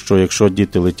 що якщо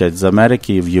діти летять з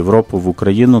Америки в Європу, в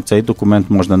Україну, цей документ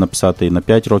можна написати і на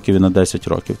 5 років, і на 10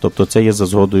 років. Тобто це є за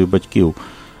згодою батьків.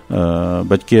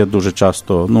 Батьки дуже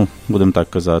часто, будемо так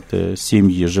казати,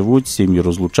 сім'ї живуть, сім'ї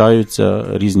розлучаються,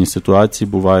 різні ситуації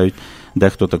бувають.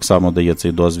 Дехто так само дає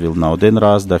цей дозвіл на 1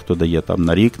 раз, дехто дає там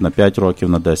на рік, на 5 років,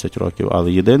 на 10 років.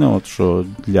 Але єдине, що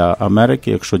для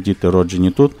Америки, якщо діти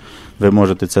роджені тут, ви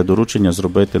можете це доручення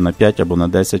зробити на 5 або на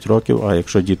 10 років, а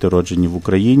якщо діти роджені в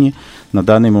Україні, на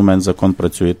даний момент закон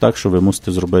працює так, що ви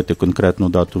мусите зробити конкретну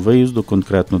дату виїзду,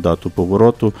 конкретну дату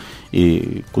повороту і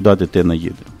куди дитина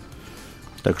їде.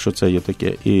 Так що це є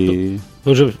таке.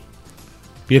 Отже,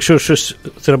 якщо щось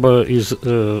треба із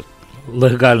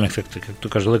легальних, як то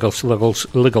каже, legal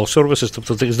services,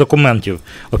 тобто з документів,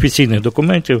 офіційних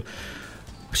документів,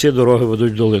 всі дороги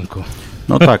ведуть в Долинку.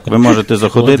 Так, ви можете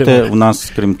заходити. У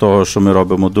нас, крім того, що ми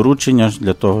робимо доручення,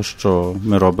 для того, що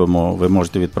ми робимо, ви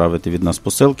можете відправити від нас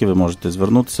посилки, ви можете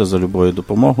звернутися за любою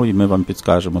допомогою, і ми вам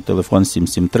підскажемо. Телефон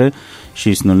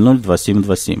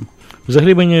 773-600-2727.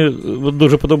 Взагалі мені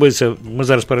дуже подобається, ми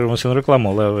зараз перервемося на рекламу,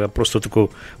 але я просто таку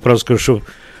фразу скажу, що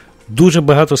дуже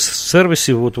багато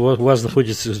сервісів от у вас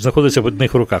знаходиться в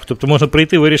одних руках. Тобто можна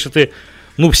прийти вирішити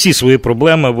всі свої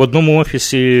проблеми в одному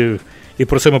офісі, і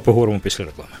про це ми поговоримо після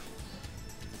реклами.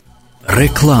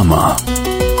 Реклама.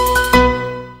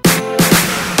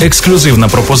 Ексклюзивна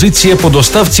пропозиція по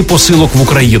доставці посилок в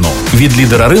Україну від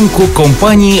лідера ринку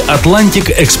компанії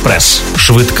Atlantic Express.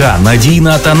 Швидка,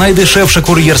 надійна та найдешевша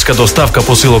кур'єрська доставка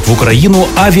посилок в Україну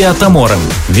авіа та морем.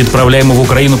 Відправляємо в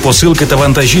Україну посилки та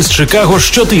вантажі з Чикаго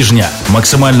щотижня.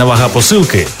 Максимальна вага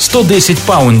посилки – 110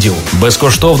 паундів.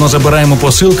 Безкоштовно забираємо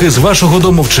посилки з вашого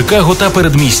дому в Чикаго та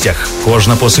передмістях.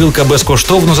 Кожна посилка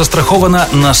безкоштовно застрахована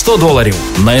на $100.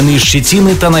 Найнижчі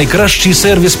ціни та найкращий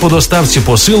сервіс по доставці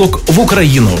посилок в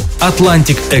Україну.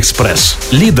 Atlantic Express.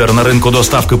 Лідер на ринку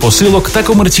доставки посилок та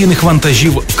комерційних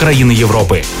вантажів в країни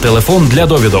Європи. Телефон для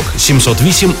довідок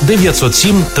 708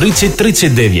 907 30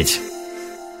 39.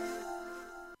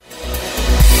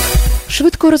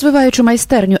 Швидко розвиваючи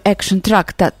майстерню Action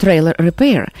Truck та Trailer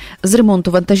Repair з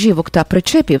ремонту вантажівок та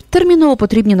причепів, терміново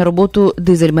потрібні на роботу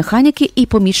дизель-механіки і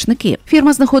помічники.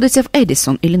 Фірма знаходиться в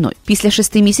Едісон, Іллінойс. Після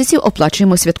 6 місяців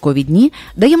оплачуємо святкові дні,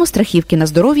 даємо страхівки на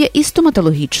здоров'я і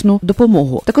стоматологічну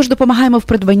допомогу. Також допомагаємо в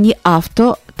придбанні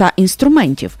авто та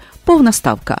інструментів. Повна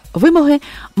ставка. Вимоги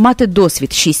 – мати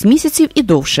досвід 6 місяців і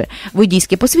довше,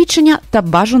 водійське посвідчення та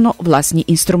бажано власні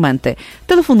інструменти.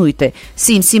 Телефонуйте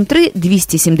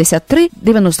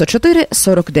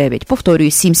 773-273-94-49. Повторюю,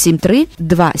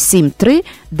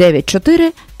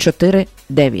 773-273-94-49.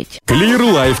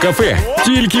 Clear Life Cafe.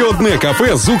 Тільки одне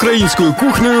кафе з українською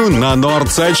кухнею на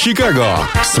Нордсайд Чикаго.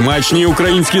 Смачні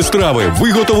українські страви,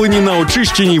 виготовлені на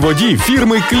очищеній воді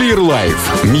фірми Clear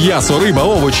Life. М'ясо, риба,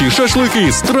 овочі,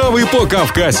 шашлики, страви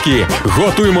по-кавказьки.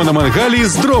 Готуємо на мангалі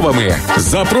з дровами.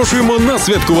 Запрошуємо на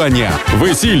святкування,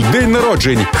 весіль, день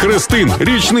народжень, хрестин,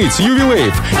 річниць,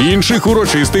 ювілеїв, інших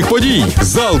урочистих подій.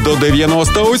 Зал до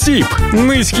 90 осіб.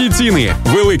 Низькі ціни.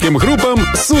 Великим групам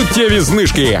суттєві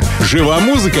знижки. Жива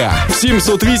музика.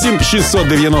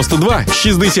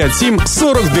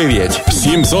 708-692-67-49.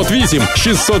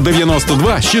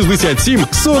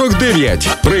 708-692-67-49.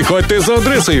 Приходьте за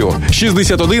адресою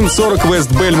 6140 West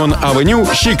Belmont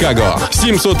Avenue, Чикаго.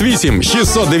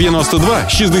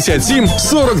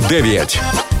 708-692-67-49.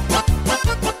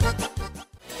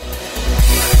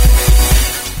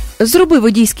 Зроби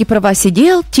водійські права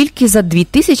CDL тільки за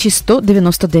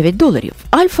 $2199.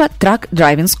 Alpha Truck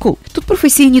Driving School. Тут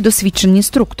професійні досвідчені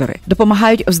інструктори.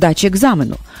 Допомагають в здачі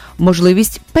екзамену.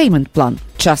 Можливість пеймент-план.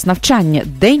 Час навчання,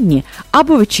 денні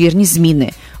або вечірні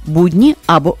зміни. Будні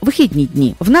або вихідні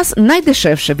дні. В нас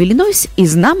найдешевше в Іллінойс і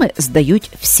з нами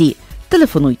здають всі.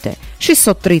 Телефонуйте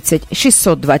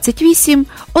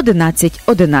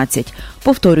 630-628-1111.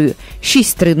 Повторюю,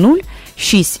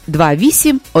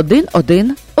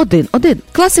 630-628-1111.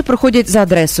 Класи проходять за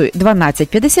адресою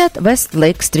 1250 West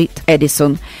Lake Street,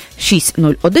 Едісон,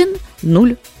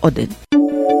 60101.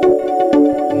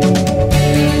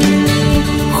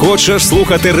 Хочеш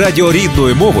слухати радіо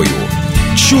рідною мовою?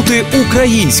 Чути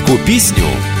українську пісню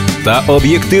та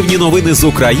об'єктивні новини з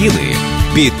України?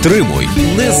 Підтримуй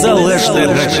Незалежне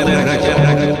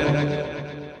радіо.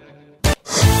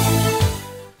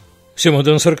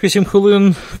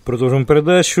 7:48. Продовжуємо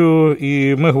передачу,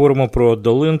 і ми говоримо про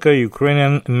Долинка,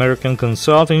 Ukrainian American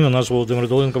Consulting. У нас Володимир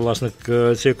Долинка, власник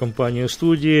цієї компанії в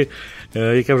студії.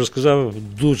 Як я вже сказав,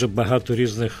 дуже багато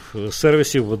різних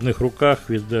сервісів в одних руках,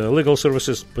 від legal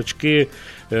services, пачки,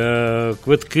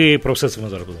 квитки, про все це ми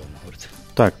зараз будемо говорити.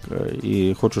 Так,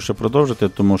 і хочу ще продовжити,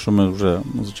 тому що ми вже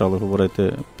почали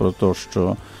говорити про те,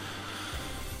 що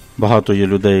багато є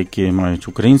людей, які мають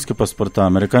українські паспорта,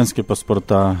 американські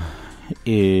паспорта.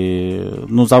 І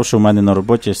завжди у мене на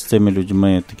роботі з цими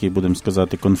людьми такий, будемо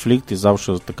сказати, конфлікт, і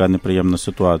завжди така неприємна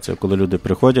ситуація. Коли люди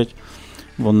приходять,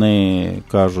 вони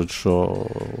кажуть, що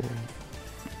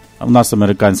в нас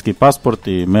американський паспорт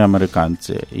і ми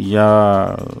американці. І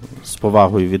я з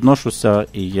повагою відношуся,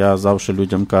 і я завжди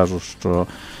людям кажу, що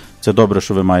це добре,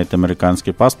 що ви маєте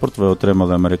американський паспорт, ви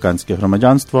отримали американське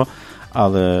громадянство,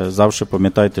 але завжди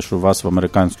пам'ятайте, що у вас в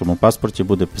американському паспорті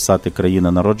буде писати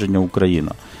країна народження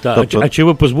Україна. Так, тобто, а чи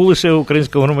ви позбулися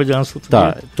українського громадянства?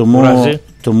 Так,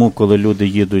 тому коли люди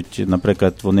їдуть,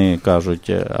 наприклад, вони кажуть,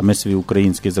 а ми свій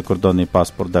український закордонний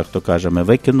паспорт, дехто каже, ми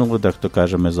викинули, дехто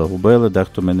каже, ми загубили,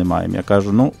 дехто ми не маємо. Я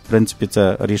кажу, в принципі,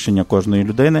 це рішення кожної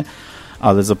людини,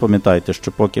 але запам'ятайте,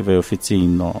 що поки ви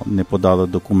офіційно не подали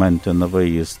документи на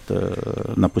виїзд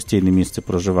на постійне місце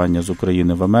проживання з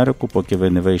України в Америку, поки ви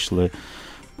не вийшли,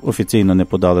 офіційно не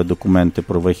подали документи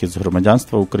про вихід з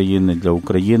громадянства України для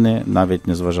України, навіть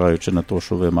незважаючи на те,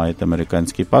 що ви маєте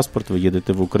американський паспорт, ви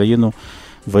їдете в Україну,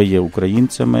 ви є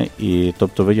українцями, і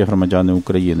тобто ви є громадяни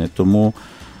України. Тому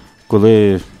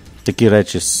коли такі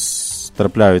речі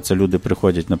трапляються, люди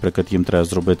приходять, наприклад, їм треба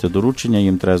зробити доручення,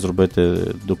 їм треба зробити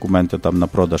документи там на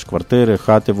продаж квартири,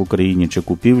 хати в Україні чи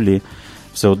купівлі,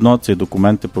 все одно ці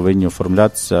документи повинні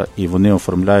оформлятися, і вони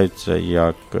оформляються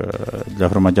як для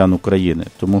громадян України.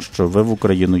 Тому що ви в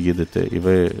Україну їдете і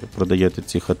ви продаєте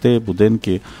ці хати,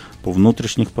 будинки по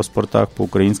внутрішніх паспортах, по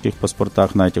українських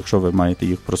паспортах, навіть якщо ви маєте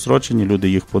їх просрочені, люди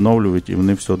їх поновлюють, і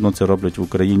вони все одно це роблять в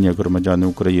Україні як громадяни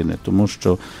України. Тому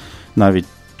що навіть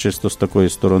чисто з такої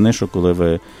сторони, що коли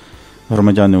ви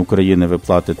громадяни України, ви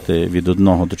платите від 1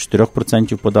 до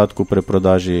 4% податку при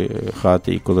продажі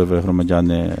хати, і коли ви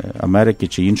громадяни Америки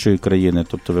чи іншої країни,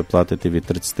 тобто ви платите від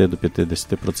 30 до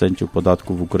 50%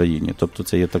 податку в Україні. Тобто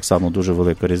це є так само дуже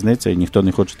велика різниця, і ніхто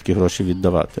не хоче такі гроші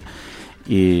віддавати.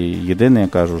 І єдине, я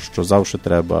кажу, що завжди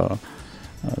треба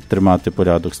тримати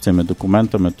порядок з цими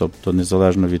документами, тобто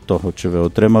незалежно від того, чи ви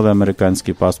отримали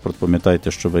американський паспорт,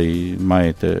 пам'ятайте, що ви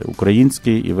маєте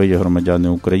український і ви є громадяни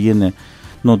України,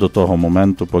 до того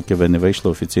моменту, поки ви не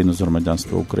вийшли офіційно з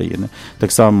громадянства України.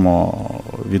 Так само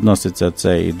відноситься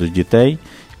це і до дітей,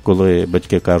 коли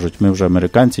батьки кажуть, ми вже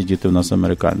американці, діти в нас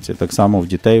американці. Так само в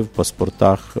дітей в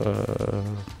паспортах,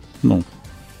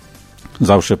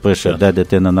 завжди пише, де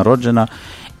дитина народжена,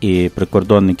 і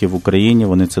прикордонники в Україні,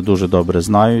 вони це дуже добре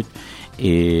знають,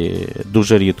 і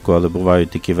дуже рідко, але бувають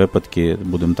такі випадки,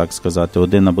 будемо так сказати,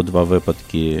 1 або 2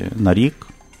 випадки на рік,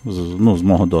 з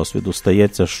мого досвіду,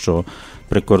 стається, що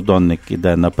прикордонник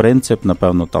іде на принцип,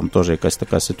 напевно, там теж якась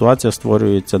така ситуація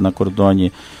створюється на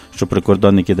кордоні, що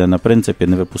прикордонник іде на принцип і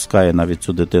не випускає навіть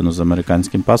цю дитину з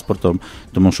американським паспортом,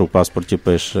 тому що в паспорті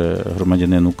пише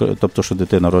громадянин, тобто, що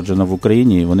дитина народжена в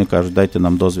Україні, і вони кажуть, дайте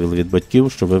нам дозвіл від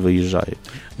батьків, що ви виїжджаєте.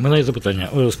 У мене є запитання.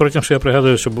 Справді, що я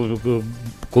пригадую, що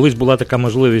колись була така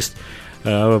можливість,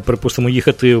 припустимо,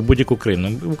 їхати в будь-яку країну,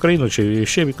 в Україну чи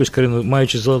ще в якусь країну,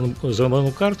 маючи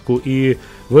зелену картку і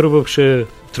виробивши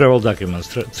travel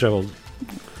documents,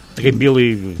 такий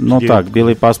білий...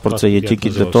 білий паспорт це є тільки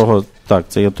для того,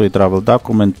 це є той travel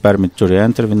document, permit to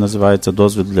re-enter, він називається,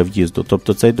 дозвіл для в'їзду.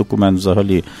 Тобто цей документ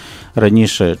взагалі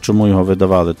раніше, чому його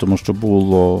видавали? Тому що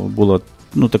була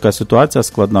така ситуація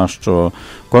складна, що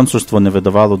консульство не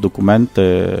видавало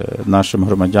документи нашим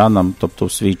громадянам, тобто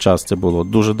в свій час це було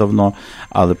дуже давно,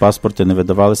 але паспорти не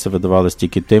видавалися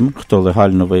тільки тим, хто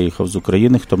легально виїхав з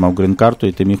України, хто мав грін-карту,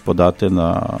 і ти міг подати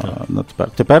на тепер.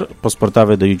 Тепер паспорта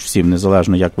видають всім,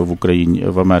 незалежно як ви в Україні,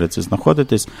 в Америці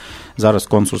знаходитесь. Зараз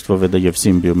консульство видає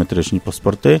всім біометричні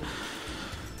паспорти.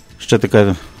 Ще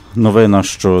така новина,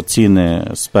 що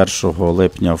ціни з 1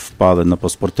 липня впали на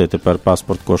паспорти, тепер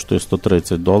паспорт коштує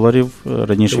 $130.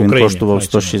 Раніше він коштував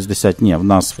 160. Ні, в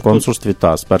нас в консульстві,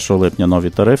 з 1 липня нові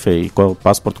тарифи, і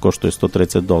паспорт коштує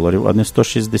 $130, а не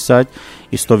 160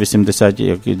 і 180,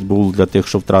 як був для тих,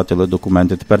 що втратили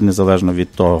документи. Тепер незалежно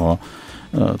від того,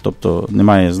 тобто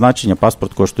немає значення,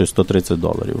 паспорт коштує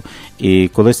 $130. І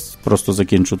колись просто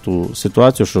закінчу ту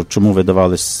ситуацію, що чому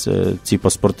видавались ці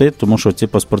паспорти, тому що ці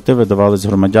паспорти видавались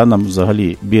громадянам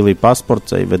взагалі. Білий паспорт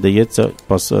цей видається,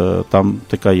 там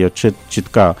така є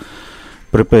чітка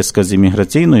приписка з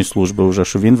імміграційної служби вже,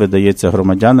 що він видається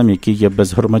громадянам, які є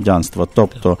без громадянства.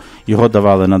 Тобто його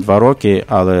давали на 2 роки,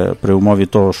 але при умові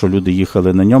того, що люди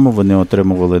їхали на ньому, вони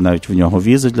отримували навіть в нього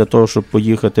візи для того, щоб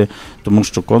поїхати, тому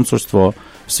що консульство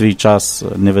в свій час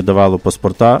не видавало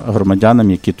паспорта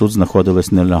громадянам, які тут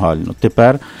знаходились нелегально.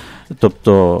 Тепер,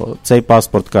 тобто цей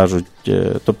паспорт кажуть,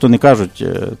 тобто не кажуть,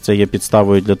 це є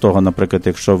підставою для того, наприклад,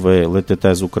 якщо ви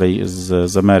летите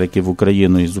з Америки в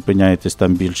Україну і зупиняєтесь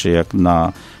там більше як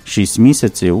на 6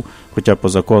 місяців, хоча по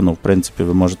закону, в принципі,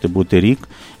 ви можете бути рік,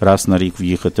 раз на рік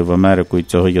в'їхати в Америку, і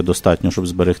цього є достатньо, щоб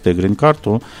зберегти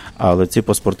грін-карту, але ці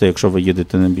паспорти, якщо ви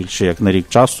їдете не більше як на рік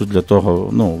часу, для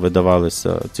того,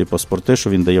 видавалися ці паспорти, що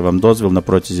він дає вам дозвіл на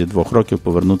протязі 2 років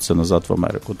повернутися назад в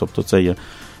Америку. Тобто це є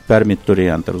permit to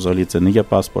re-enter. Взагалі це не є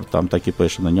паспорт, там так і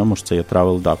пише на ньому, що це є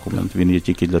travel document. Він є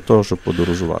тільки для того, щоб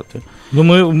подорожувати.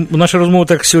 Наша розмова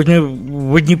так сьогодні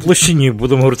в одній площині.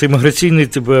 Будемо говорити імміграційний,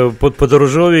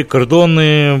 подорожові,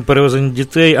 кордони, перевезення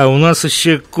дітей, а у нас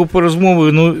ще купа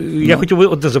розмови. Я хотів би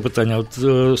одне запитання.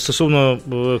 Стосовно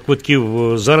квитків,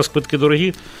 зараз квитки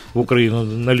дорогі в Україну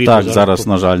на літо? Так, зараз,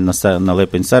 на жаль, на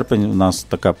липень-серпень у нас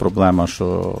така проблема,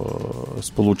 що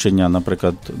сполучення,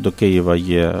 наприклад, до Києва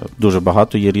є, дуже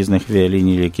багато є різних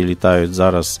авіаліній, які літають.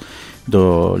 Зараз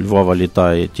до Львова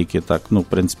літає тільки так, в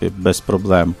принципі, без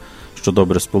проблем. Що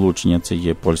добре сполучення, це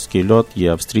є польський льот,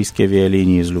 є австрійські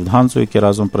авіалінії з Люфтгансою, які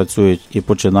разом працюють, і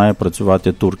починає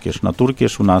працювати Туркіш. На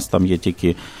Туркіш у нас там є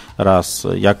тільки раз,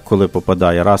 як коли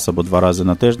попадає, раз або 2 рази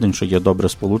на тиждень, що є добре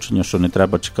сполучення, що не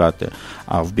треба чекати.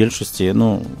 А в більшості,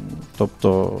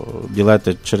 тобто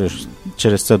білети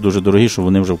через це дуже дорогі, що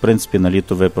вони вже, в принципі, на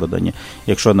літо випродані.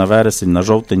 Якщо на вересень, на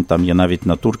жовтень, там є навіть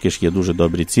на Turkish, є дуже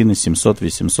добрі ціни, 700,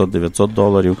 800, 900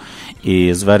 доларів.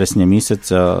 І з вересня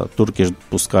місяця Turkish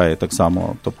пускає так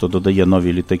само, тобто додає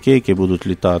нові літаки, які будуть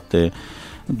літати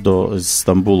з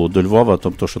Стамбулу до Львова,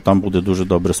 тобто, що там буде дуже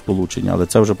добре сполучення. Але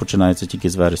це вже починається тільки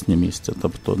з вересня місяця.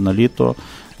 Тобто на літо,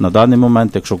 на даний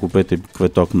момент, якщо купити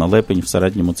квиток на липень, в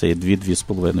середньому це є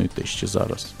 2-2,5 тисячі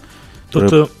зараз.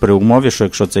 При умові, що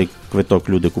якщо цей квиток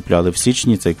люди купляли в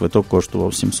січні, цей квиток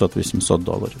коштував 700-800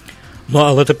 доларів.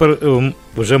 Але тепер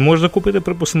вже можна купити,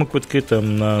 припустимо, квитки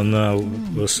там на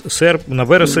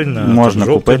вересень, на можна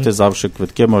жовтень? Купити завжди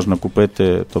квитки, можна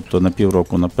купити, тобто на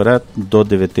півроку наперед, до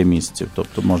 9 місяців.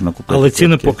 Тобто можна купити. Але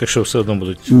ціни поки що все одно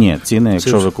будуть? Ні, ціни,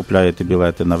 якщо ви купляєте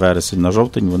білети на вересень, на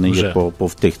жовтень, вони вже є по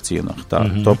в тих цінах. Так.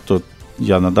 Угу. Тобто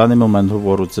я на даний момент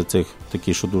говорю, це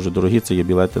такі, що дуже дорогі, це є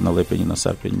білети на липень і на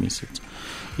серпень місяць.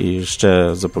 І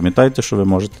ще запам'ятайте, що ви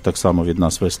можете так само від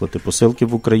нас вислати посилки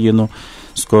в Україну.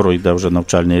 Скоро йде вже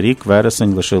навчальний рік,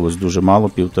 вересень, лишилось дуже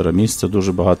мало, 1,5 місяця.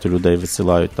 Дуже багато людей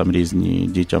висилають там різні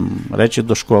дітям речі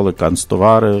до школи,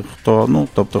 канцтовари,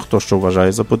 хто що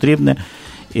вважає за потрібне.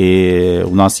 І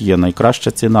у нас є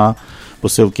найкраща ціна.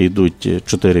 Посилки йдуть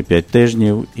 4-5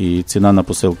 тижнів, і ціна на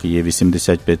посилки є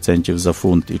 85 центів за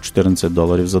фунт і 14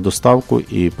 доларів за доставку.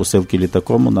 І посилки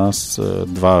літаком у нас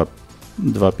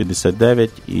 2,59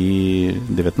 і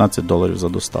 19 доларів за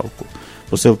доставку.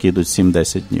 Посилки йдуть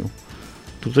 7-10 днів.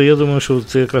 Тобто я думаю, що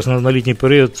це якраз на літній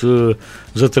період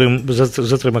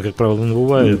затримок, як правило, не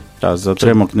буває. Так,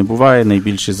 затримок не буває.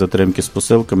 Найбільші затримки з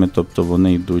посилками, тобто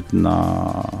вони йдуть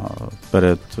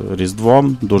перед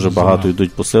Різдвом, дуже багато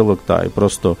йдуть посилок, і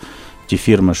просто ті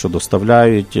фірми, що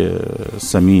доставляють,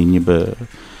 самі ніби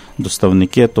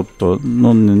доставники, тобто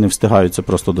не встигаються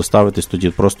просто доставитись, тоді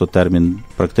просто термін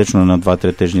практично на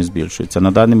 2-3 тижні збільшується.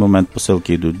 На даний момент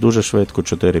посилки йдуть дуже швидко,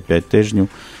 4-5 тижнів.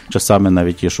 Часами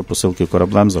навіть є, що посилки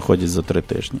кораблем заходять за 3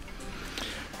 тижні.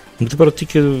 Тепер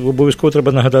тільки обов'язково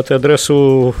треба нагадати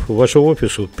адресу вашого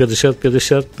офісу.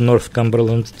 5050 North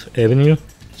Cumberland Avenue.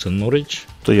 Це Норріч.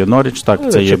 То є Норріч,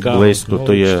 так, це є близько.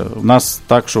 То є у нас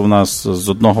так, що у нас з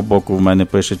одного боку в мене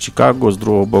пише Чикаго, з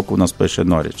другого боку у нас пише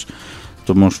Норріч.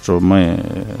 Тому що ми,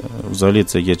 взагалі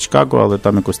це є Чикаго, але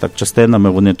там якось так частинами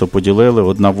вони то поділили,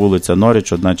 одна вулиця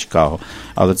Норріч, одна Чикаго.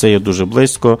 Але це є дуже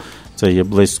близько, це є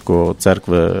близько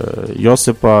церкви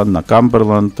Йосипа на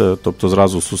Камберланд, тобто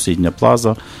зразу сусідня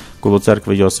плаза. Коло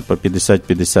церкви Йосипа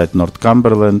 5050 Норт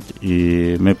Камберленд, і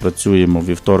ми працюємо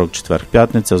вівторок, четвер,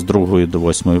 п'ятниця з 2 до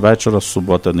 8 вечора,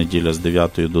 субота, неділя з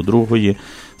 9 до 2,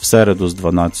 в середу з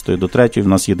 12 до 3, в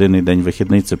нас єдиний день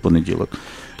вихідний – це понеділок.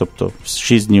 Тобто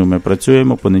 6 днів ми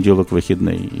працюємо, понеділок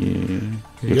вихідний. І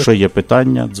якщо є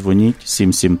питання, дзвоніть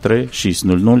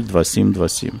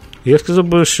 773-600-2727. Я сказав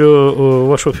би, що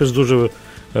ваш офіс дуже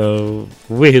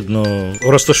вигідно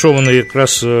розташований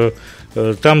якраз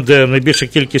там, де найбільша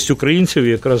кількість українців,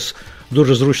 якраз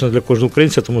дуже зручно для кожного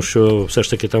українця, тому що все ж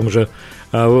таки там вже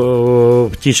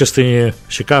в тій частині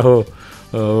Чикаго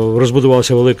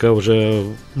розбудувалася велика вже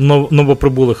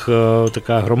новоприбулих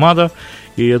така громада,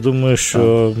 і я думаю,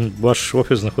 що ваш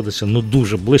офіс знаходиться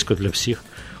дуже близько для всіх,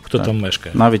 хто там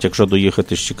мешкає. Навіть якщо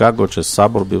доїхати з Чикаго чи з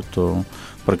саборбів, то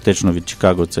практично від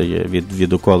Чикаго це є,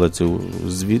 від околиці,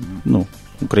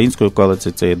 української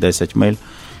околиці це є 10 миль.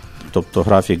 Тобто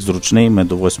графік зручний, ми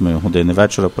до 8 години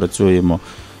вечора працюємо.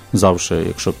 Завжди,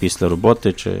 якщо після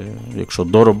роботи, чи якщо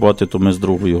до роботи, то ми з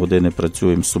 2 години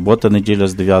працюємо. Субота, неділя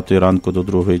з 9 ранку до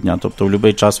 2 дня. Тобто в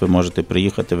будь-який час ви можете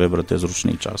приїхати, вибрати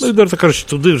зручний час. Відверто кажучи,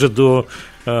 туди вже до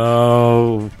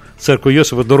церкви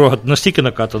Йосипа дорога настільки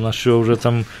накатана, що вже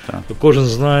там кожен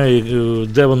знає,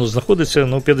 де воно знаходиться.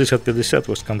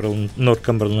 50-50, ось North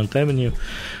Cumberland Avenue.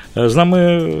 З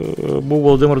нами був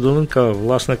Володимир Долинка,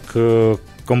 власник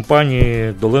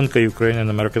компанії Долинка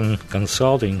Ukrainian American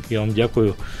Consulting. Я вам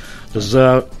дякую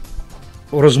за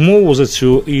розмову за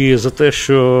цю і за те,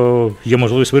 що є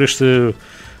можливість вирішити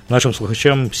нашим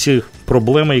слухачам всі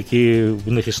проблеми, які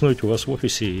в них існують у вас в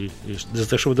офісі, і за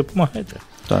те, що ви допомагаєте.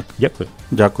 Так. Дякую.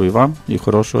 Дякую вам і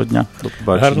хорошого дня. До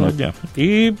побачення. Гарного дня.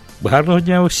 І гарного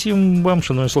дня усім вам,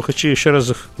 шановні слухачі. Ще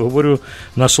раз говорю,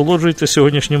 насолоджуйтесь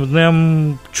сьогоднішнім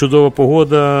днем. Чудова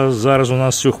погода. Зараз у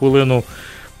нас цю хвилину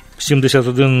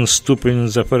 71 ступень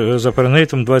за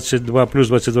Фаренгейтом, 22 плюс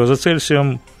 22 за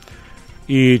Цельсієм.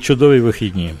 І чудові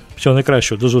вихідні. Всього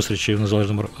найкращого. До зустрічі в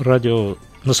Незалежному радіо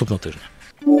наступного тижня.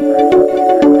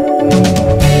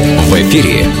 В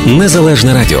ефірі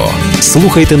Незалежне радіо.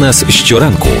 Слухайте нас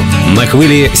щоранку на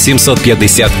хвилі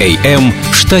 750 AM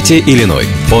в штаті Ілліной,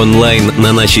 онлайн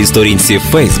на нашій сторінці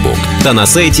в Facebook та на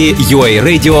сайті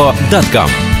uaradio.com.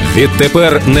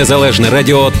 Відтепер Незалежне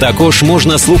радіо також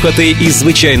можна слухати із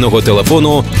звичайного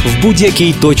телефону в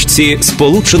будь-якій точці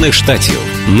Сполучених Штатів.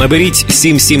 Наберіть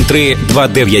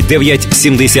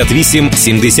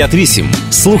 773-299-78-78.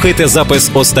 Слухайте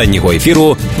запис останнього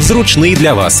ефіру в зручний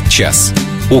для вас час.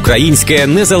 Українське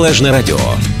Незалежне радіо.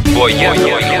 Бо я